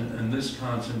constant and this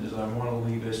constant is I want to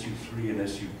leave SU3 and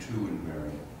SU2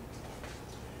 invariant.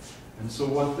 And so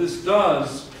what this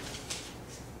does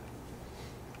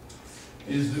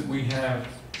is that we have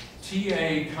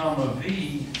TA comma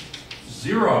V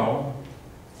 0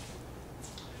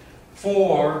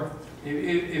 for,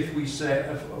 if we say,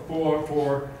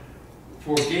 for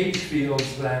gauge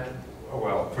fields that,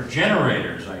 well, for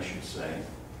generators, I should say,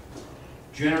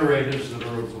 generators that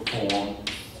are of the form,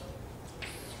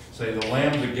 say the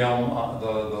lambda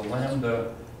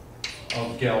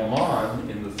of Gelman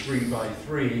in the 3 by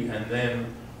 3, and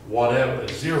then whatever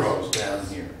zeros down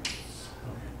here. Okay.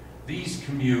 These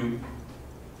commute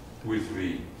with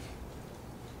V.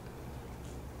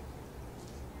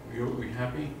 Are we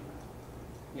happy?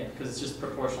 Yeah, because it's just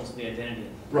proportional to the identity.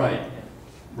 Right. Yeah.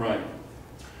 Right.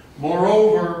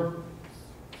 Moreover,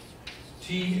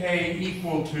 TA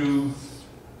equal to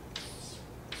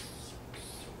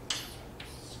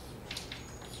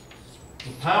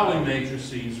the Pauli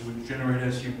matrices which generate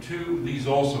SU2, these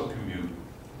also commute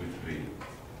with V.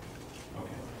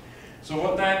 Okay. So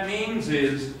what that means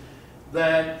is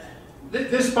that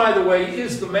this, by the way,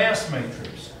 is the mass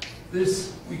matrix.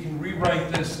 This, we can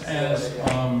rewrite this as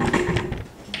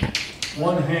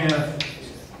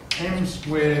 1/2 m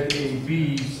squared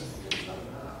AB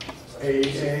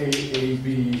AA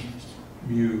AB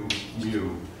mu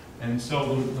mu. And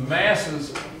so the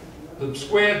masses, the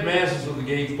squared masses of the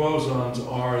gauge bosons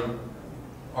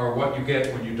are what you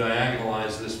get when you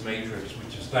diagonalize this matrix,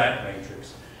 which is that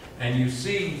matrix. And you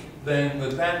see then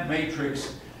that that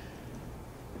matrix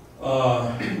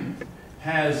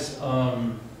has,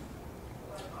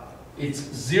 it's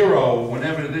 0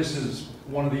 whenever this is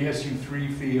one of the SU3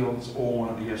 fields or one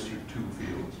of the SU2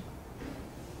 fields.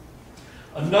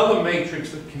 Another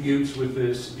matrix that commutes with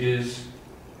this is,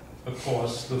 of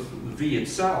course, the V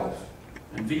itself.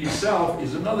 And V itself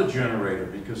is another generator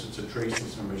because it's a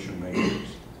traceless emission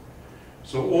matrix.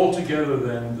 So altogether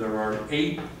then there are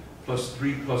 8 plus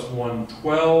 3 plus 1,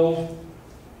 12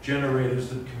 generators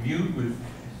that commute with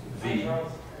V.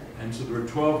 And so there are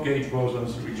 12 gauge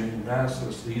bosons that remain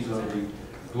massless. These are the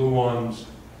gluons,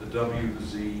 the W, the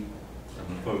Z, and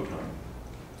the photon.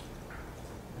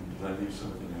 And did I leave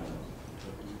something out?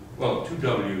 Well, 2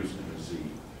 W's and a Z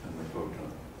and the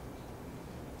photon.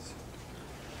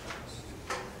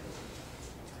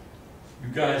 You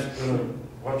guys better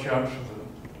watch out for the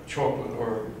chocolate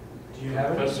or Do you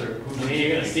have it? professor. who's Maybe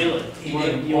you're gonna steal it.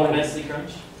 You want a Nestle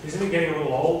Crunch? Isn't it getting a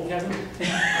little old, Kevin?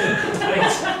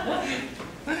 Thanks.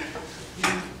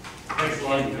 Thanks a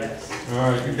lot, you guys.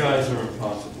 All right, you guys are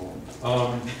impossible.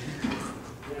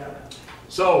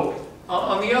 So,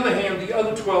 on the other hand, the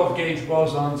other 12 gauge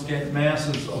bosons get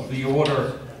masses of the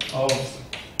order of,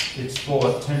 it's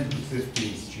thought, 10 to the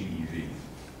 15th GeV.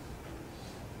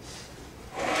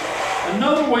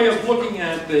 Another way of looking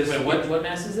at this. Wait, what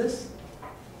mass is this?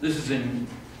 This is in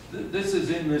this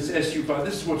SU5.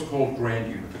 This is what's called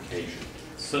grand unification.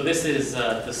 So this is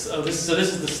this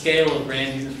is the scale of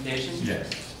grand unification. Yes.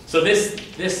 So this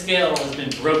scale has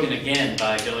been broken again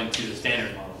by going to the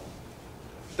standard model.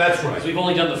 That's Because right. we've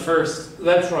only done the first.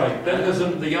 That's right. Then there's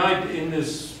in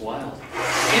this Wild.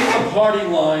 in the party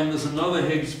line. There's another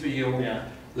Higgs field Yeah.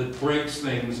 that breaks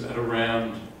things at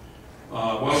around.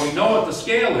 Well, we know what the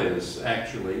scale is.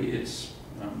 Actually, it's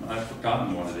I've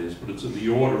forgotten what it is, but it's of the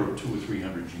order of 200 or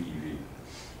 300 GeV.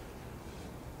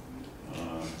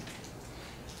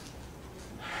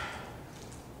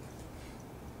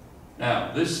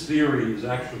 Now, this theory is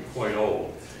actually quite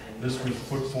old. This was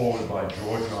put forward by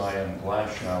George I. and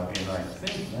Glashow in, I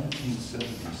think,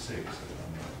 1976, if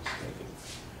I'm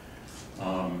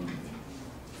not mistaken.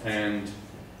 And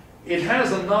it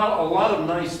has a lot of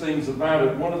nice things about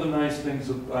it. One of the nice things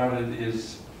about it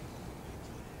is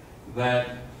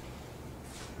that,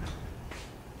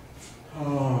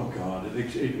 oh God,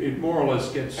 it more or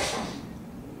less gets.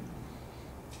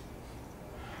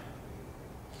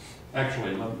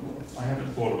 Actually, I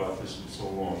haven't thought about this in so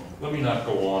long. Let me not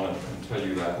go on and tell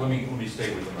you that. Let me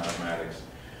stay with the mathematics.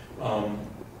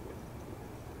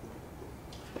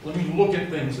 Let me look at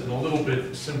things in a little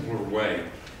bit simpler way.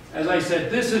 As I said,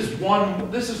 this is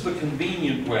the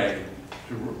convenient way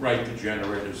to write the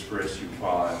generators for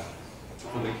SU5.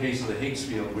 For the case of the Higgs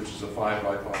field, which is a 5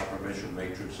 by 5 Hermitian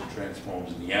matrix and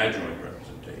transforms in the adjoint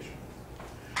representation.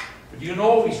 But you can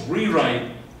always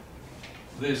rewrite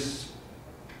this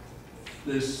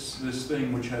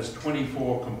thing, which has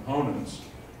 24 components,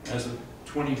 as a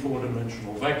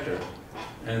 24-dimensional vector,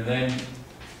 and then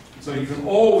so you can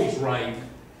always write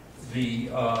you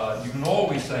can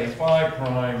always say phi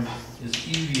prime is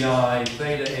EVI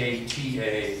theta A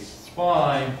TA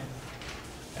phi,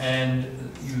 and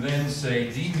you then say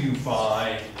d mu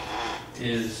phi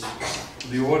is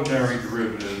the ordinary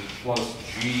derivative plus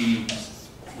g,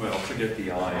 well, forget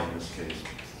the I in this case,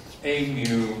 A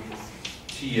mu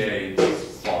TA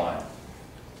phi.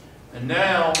 And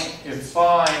now, if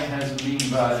phi has a mean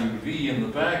value v in the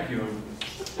vacuum,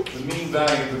 the mean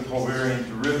value of the covariant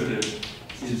derivative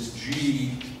is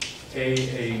g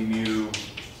a mu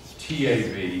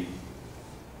TAV.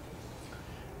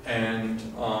 And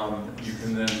you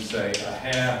can then say a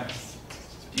half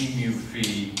d mu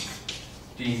phi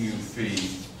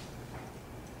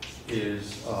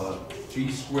is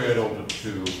g squared over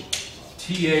 2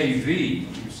 TAV,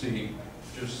 you see,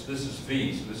 just this is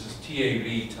v, so this is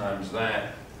TAV times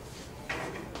that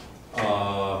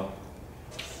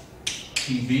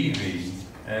TBV,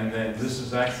 and then this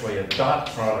is actually a dot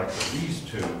product of these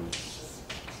two,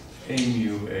 A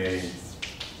mu A,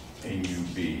 A mu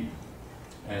B.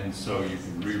 And so you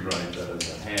can rewrite that as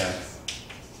a half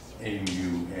A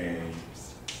mu A,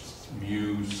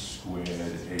 mu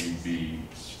squared AB,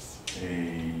 A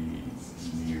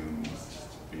mu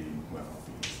B, well,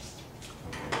 B.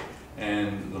 Okay.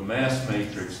 And the mass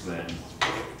matrix then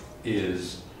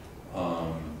is,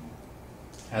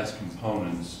 has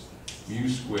components, mu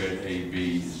squared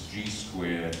AB is G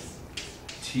squared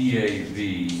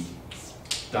TAV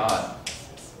dot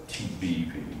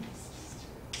TBV.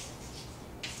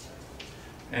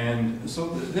 And so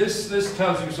this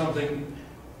tells you something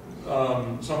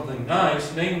something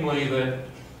nice, namely that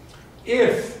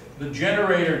if the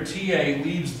generator TA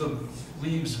leaves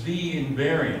V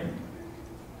invariant,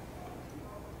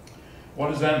 what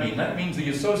does that mean? That means the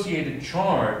associated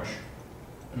charge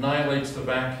annihilates the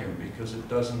vacuum because it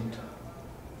doesn't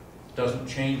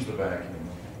change the vacuum.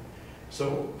 Okay?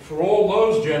 So for all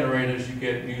those generators, you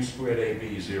get mu squared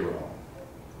AB 0.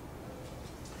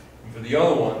 And for the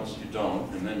other ones, you don't,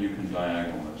 and then you can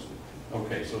diagonalize it.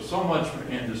 Okay, so much for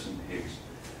Anderson-Higgs.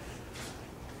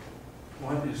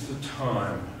 What is the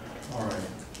time? All right,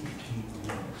 15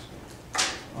 minutes.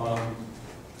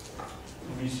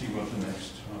 Let me see what the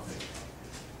next topic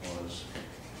was.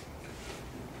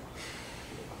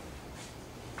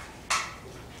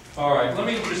 All right, let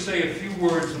me just say a few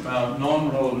words about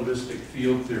non-relativistic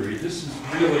field theory. This is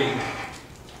really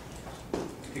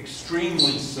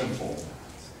extremely simple.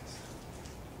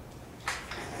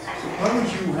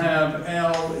 Suppose you have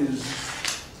L is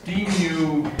d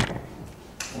mu,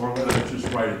 or let's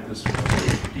just write it this way,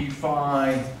 d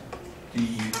phi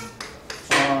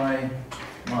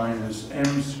minus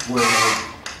m squared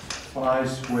phi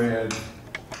squared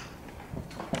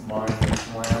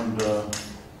minus lambda.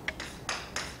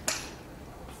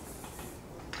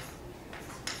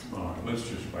 All right, let's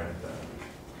just write it down.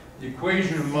 The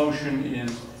equation of motion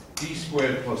is d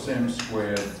squared plus m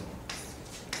squared. Okay,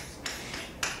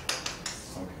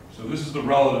 so this is the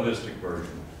relativistic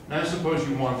version. Now suppose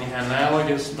you want the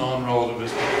analogous non-relativistic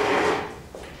theory.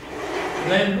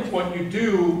 Then what you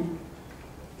do,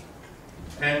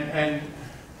 and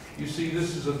you see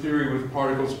this is a theory with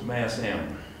particles of mass m.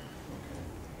 Okay.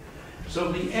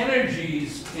 So the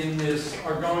energies in this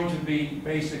are going to be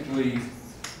basically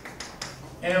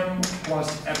m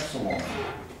plus epsilon.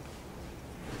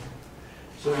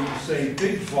 So you say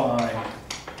big phi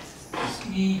is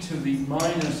e to the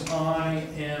minus I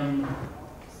m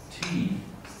t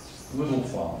little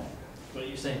phi. What are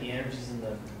you saying, the energies in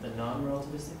the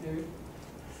non-relativistic theory?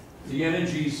 The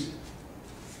energies,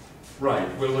 right,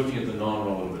 we're looking at the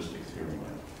non-relativistic theory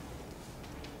now.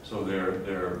 So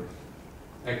they're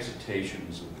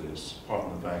excitations of this, apart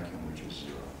from the vacuum, which is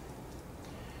 0.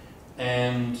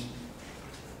 And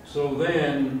so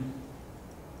then,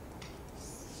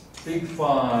 big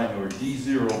phi, or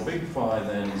d0 big phi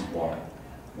then is what?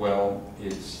 Well,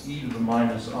 it's e to the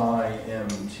minus I m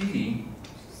t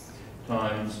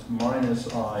times minus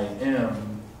I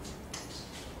m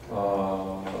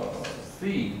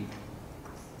phi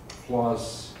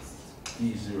plus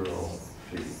d0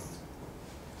 phi.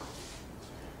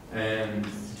 And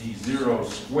d0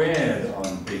 squared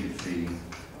on big phi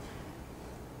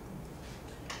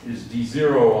is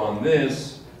d0 on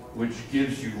this, which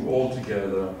gives you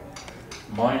altogether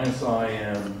minus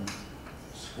im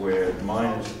squared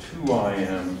minus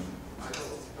 2im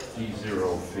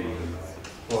d0 phi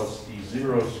plus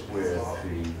d0 squared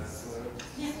phi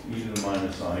e to the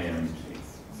minus imt.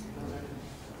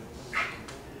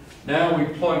 Now we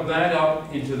plug that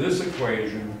up into this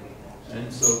equation,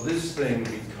 and so this thing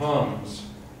becomes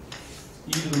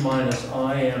e to the minus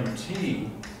imt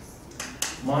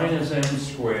minus m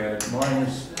squared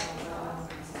minus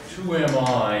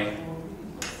 2mi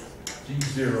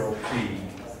d0 phi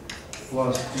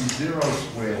plus d0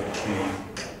 squared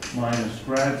phi minus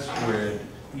grad squared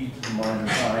e to the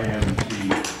minus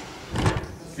imt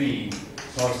phi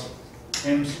plus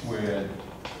m squared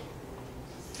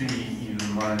phi e to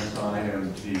the minus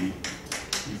imt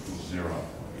equals 0.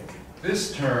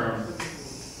 This term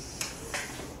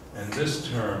and this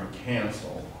term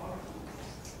cancel.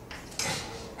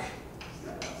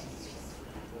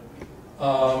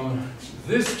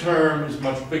 This term is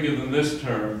much bigger than this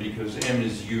term because m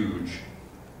is huge.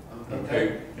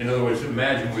 Okay? In other words,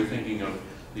 imagine we're thinking of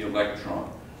the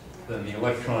electron. Then the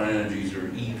electron energies are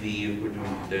EV if we're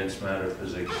doing condensed matter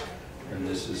physics, and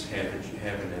this is half an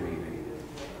MeV.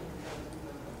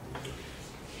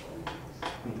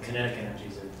 Kinetic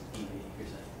energies are EV, you're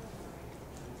saying?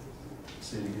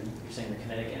 Say it again. You're saying the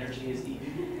kinetic energy is EV?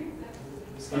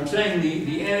 I'm saying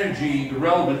the energy, the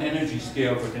relevant energy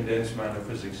scale for condensed matter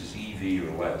physics is EV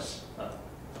or less. Oh,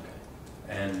 okay.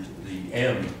 And the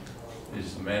m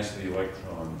is the mass of the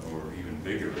electron, or even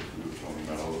bigger if we were talking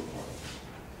about other particles.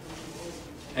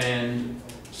 And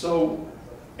so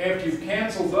after you've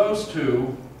canceled those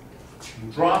two,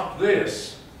 drop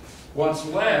this. What's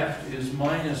left is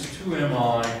minus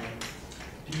 2mi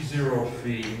d0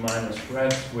 phi minus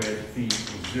grad squared phi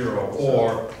equals 0,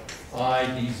 or I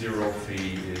d0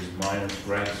 phi is minus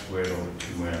grad squared over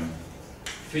 2m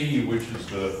phi, which is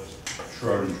the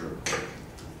Schrodinger equation.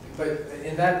 But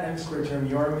in that m squared term,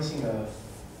 you are missing a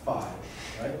phi,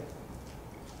 right?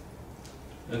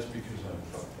 That's because I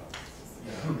fucked up.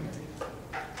 Yeah.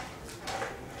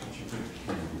 But you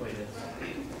could- Wait,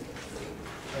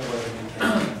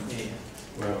 Yeah.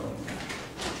 Well,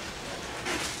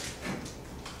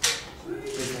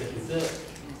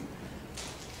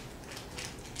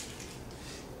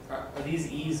 are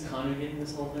these E's conjugating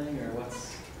this whole thing, or what's,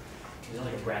 is there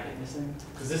like a bracket missing?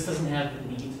 Because this doesn't have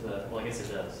an E to the, well, I guess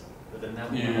it does, but then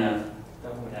that one would Yeah. have,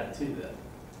 that one would have two then.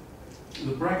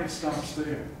 the bracket stops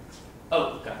there.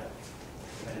 Oh, got it.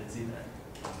 I didn't see that.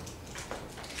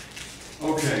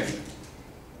 Okay.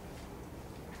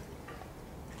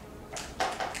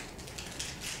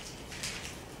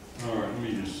 All right, let me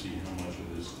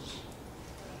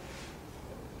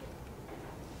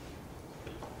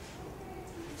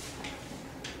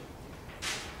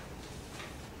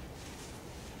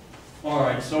All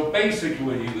right, so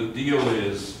basically the deal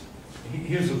is,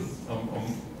 here's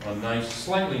a nice,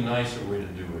 slightly nicer way to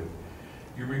do it.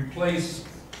 You replace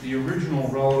the original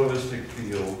relativistic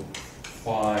field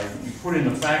by, you put in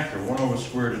a factor, 1 over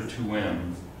square root of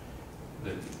 2m,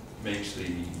 that makes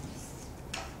things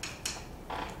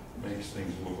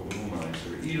look a little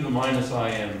nicer. E to the minus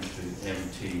im to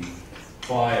mt,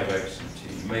 phi of x and t.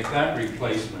 Make that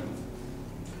replacement.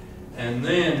 And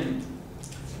then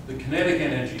the kinetic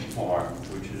energy part,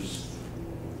 which is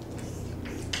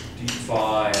d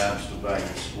phi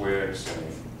absolute squared, say,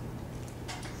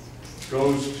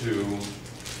 goes to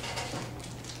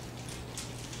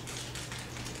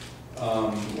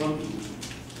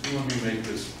let me make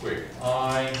this quick.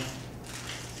 I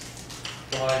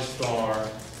phi star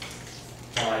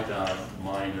phi dot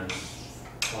minus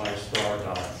phi star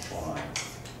dot phi.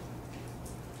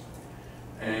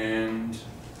 And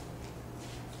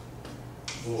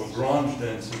the Lagrange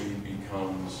density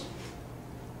becomes,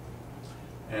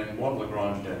 and what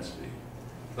Lagrange density?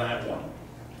 That one.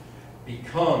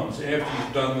 Becomes, after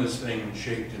you've done this thing and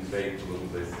shaped and baked a little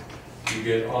bit, you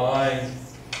get I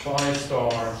phi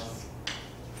star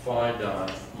phi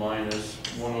dot minus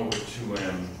 1 over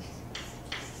 2m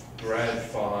grad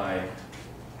phi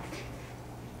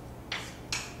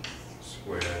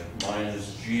squared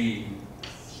minus g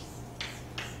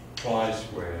phi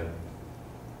squared,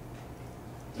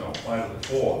 no, phi to the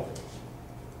 4th.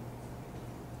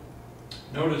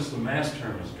 Notice the mass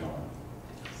term is gone,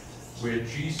 where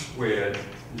g squared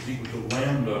is equal to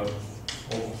lambda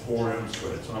over 4m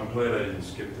squared. So I'm glad I didn't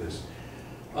skip this.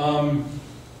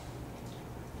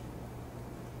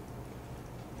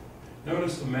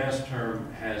 Notice the mass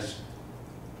term has,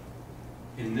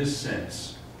 in this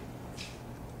sense,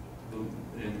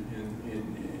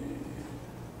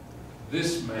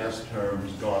 this mass term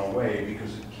has gone away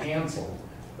because it canceled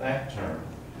that term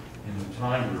in the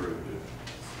time derivative.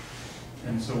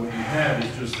 And so what you have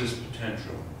is just this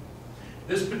potential.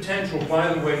 This potential,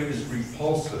 by the way, is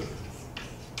repulsive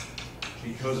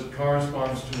because it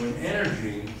corresponds to an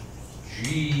energy,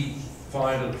 g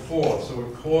phi to the 4th. So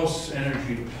it costs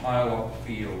energy to pile up a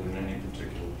field in any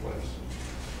particular place.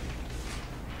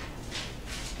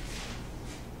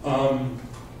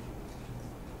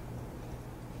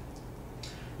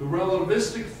 The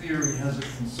relativistic theory has a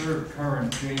conserved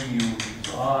current J mu, which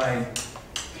is I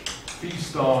phi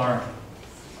star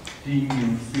d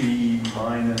mu phi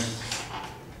minus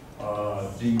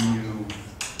d mu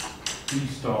phi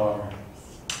star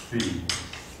phi.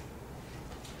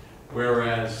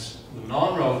 Whereas the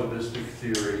non-relativistic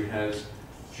theory has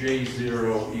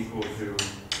J0 equal to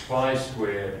phi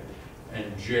squared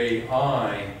and Ji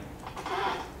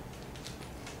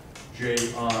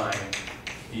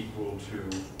equal to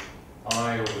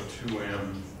I over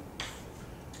 2m,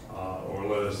 or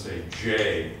let us say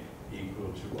J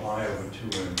equal to I over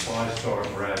 2m phi star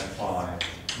grad phi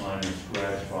minus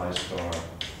grad phi star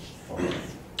phi.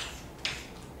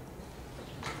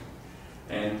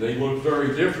 And they look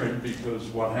very different because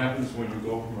what happens when you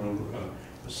go from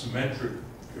a symmetric,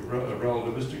 a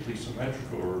relativistically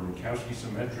symmetrical or Minkowski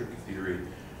symmetric theory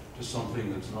to something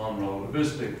that's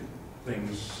non-relativistic,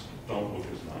 things don't look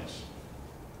as nice.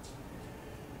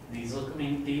 These look, I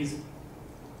mean, these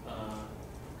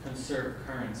conserved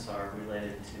currents are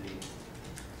related to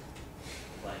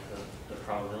like the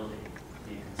probability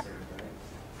being conserved,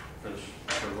 right?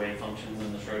 For wave functions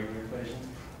in the Schrodinger equation.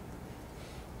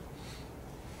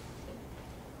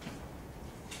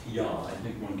 Yeah, I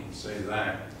think one can say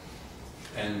that.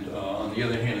 And on the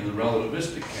other hand, in the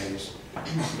relativistic case,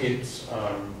 it's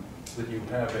that you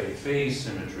have a phase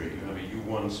symmetry, you have a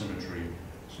U1 symmetry,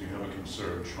 so you have a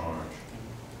conserved charge.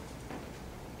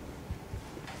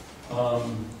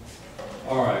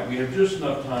 All right, we have just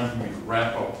enough time for me to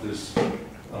wrap up this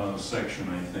section,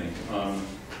 I think.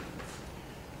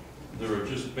 There are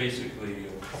just basically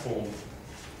a couple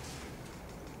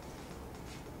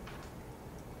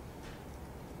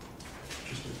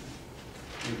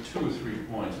there are 2 or 3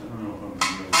 points. I don't know if I'm going to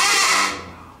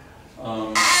go.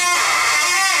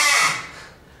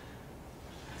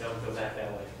 Don't go back that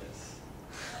way, because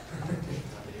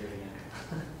not to hear it again.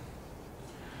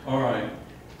 All right.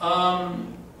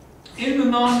 In the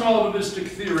non-relativistic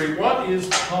theory, what is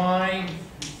pi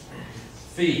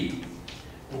phi?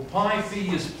 Well, pi phi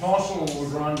is partial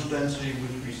Lagrange density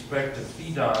with respect to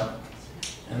phi dot,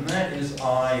 and that is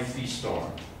I phi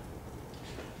star.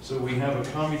 So we have a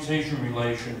commutation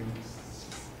relation,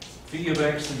 phi of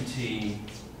x and t,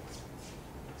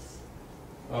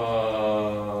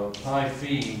 pi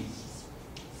phi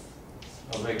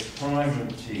of x prime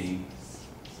of t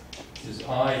is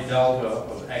I delta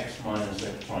of x minus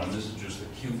x prime. This is just the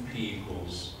QP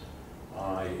equals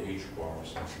I h bar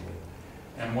essentially.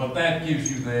 And what that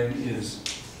gives you then is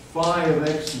phi of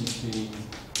x and t,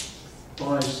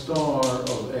 phi star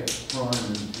of x prime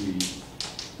and t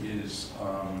is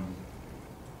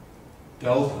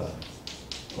delta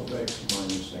of x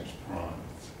minus x prime.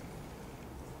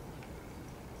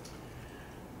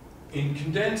 In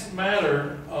condensed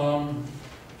matter,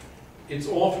 it's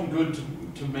often good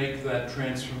to make that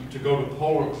transfer, to go to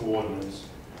polar coordinates.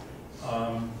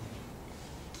 For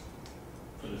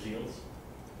the fields?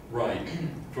 Right,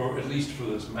 for at least for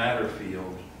this matter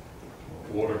field,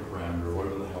 or order parameter,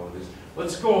 whatever the hell it is.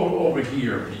 Let's go over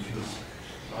here because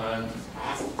I'm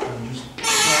just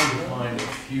trying to find a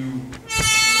few.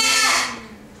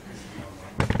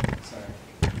 Sorry.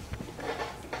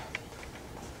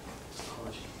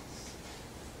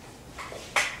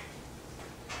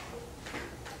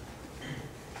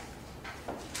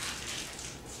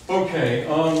 Okay,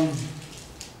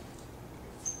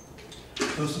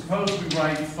 so suppose we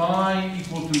write phi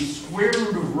equal to square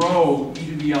root of rho e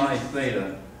to the I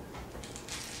theta.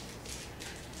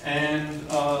 And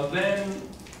then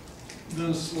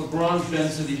this Lagrange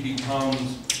density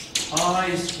becomes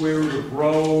I square root of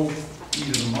rho e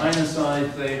to the minus I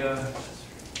theta.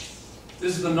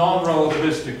 This is the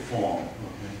non-relativistic form.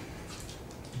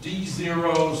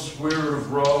 D0 square root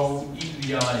of rho e to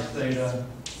the I theta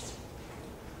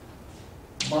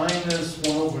minus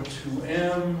 1 over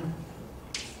 2m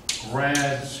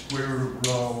grad square root of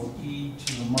rho e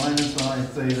to the minus I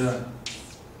theta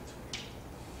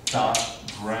dot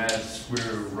grad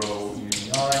square root of rho e to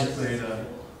the I theta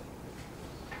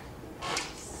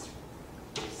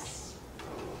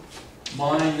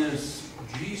minus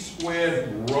g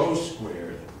squared rho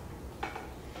squared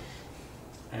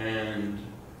and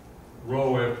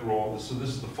rho after all. So this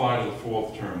is the phi to the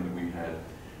fourth term that we had.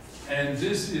 And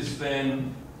this is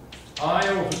then I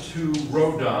over 2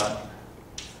 rho dot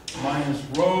minus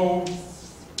rho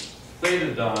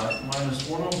theta dot minus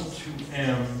 1 over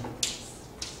 2m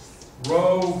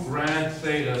rho grad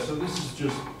theta. So this is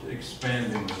just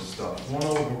expanding this stuff. 1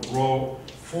 over rho,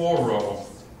 4 rho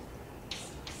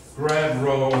grad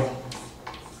rho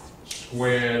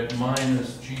squared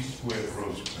minus g squared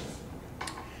rho squared.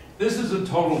 This is a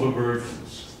total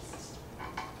divergence.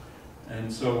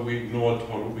 And so we can ignore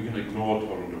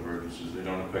total divergences. They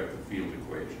don't affect the field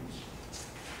equations.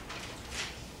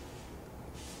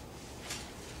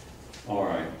 All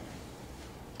right.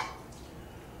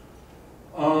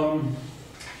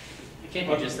 It can't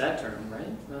be just that term,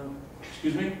 right? No.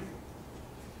 Excuse me?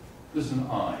 This is an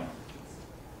I.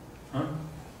 Huh?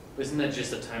 Isn't that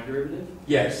just a time derivative?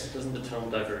 Yes. Doesn't the total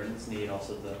divergence need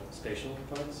also the spatial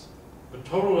parts? But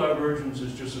total divergence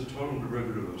is just a total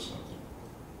derivative of something.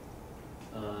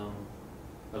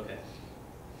 Okay.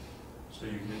 So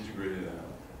you can integrate it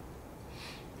out.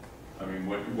 I mean,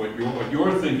 what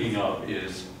you're thinking of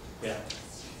is Yeah.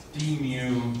 d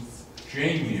mu,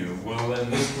 j mu. Well, then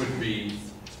this would be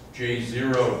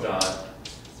j0 dot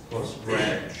plus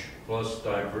grad plus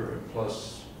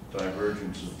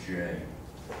divergence of j.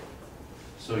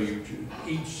 So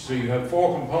you have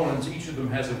 4 components. Each of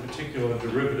them has a particular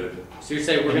derivative. So you're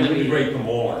saying We're going to integrate them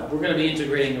all out. we're going to be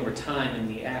integrating over time in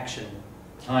the action.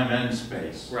 Time and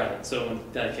space. Right. So in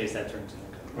that case, that turns into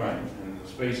Right, and the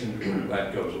space integral,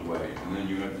 that goes away. And then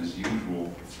you have this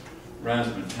usual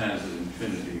razzmatazz at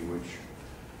infinity, which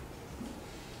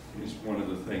is one of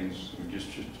the things,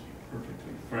 just to be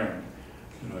perfectly frank,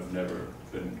 that I've never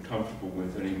been comfortable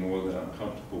with any more than I'm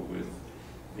comfortable with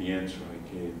the answer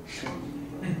I gave to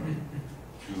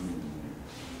Julian.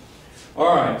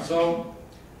 All right, so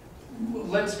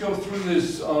let's go through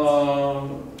this.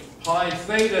 Pi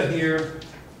theta here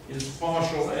is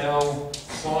partial L,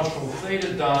 partial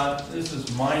theta dot. This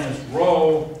is minus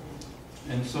rho.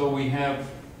 And so we have,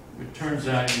 it turns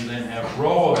out you then have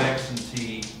rho of x and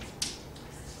t,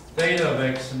 theta of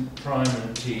x and prime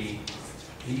and t.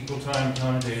 The equal time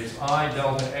commutator is I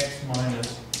delta x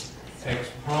minus x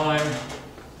prime.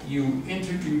 You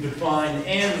define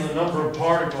n, the number of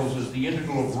particles, as the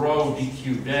integral of rho d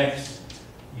cubed x.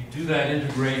 You do that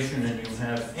integration and you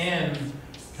have n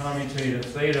commutator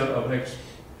theta of x,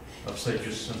 of say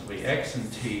just simply x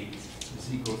and t is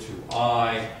equal to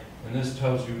I, and this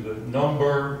tells you the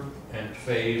number and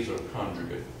phase of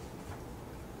conjugate.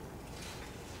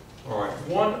 All right,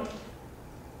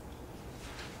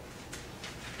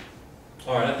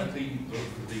 I think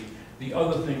the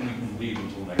other thing we can leave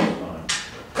until next time.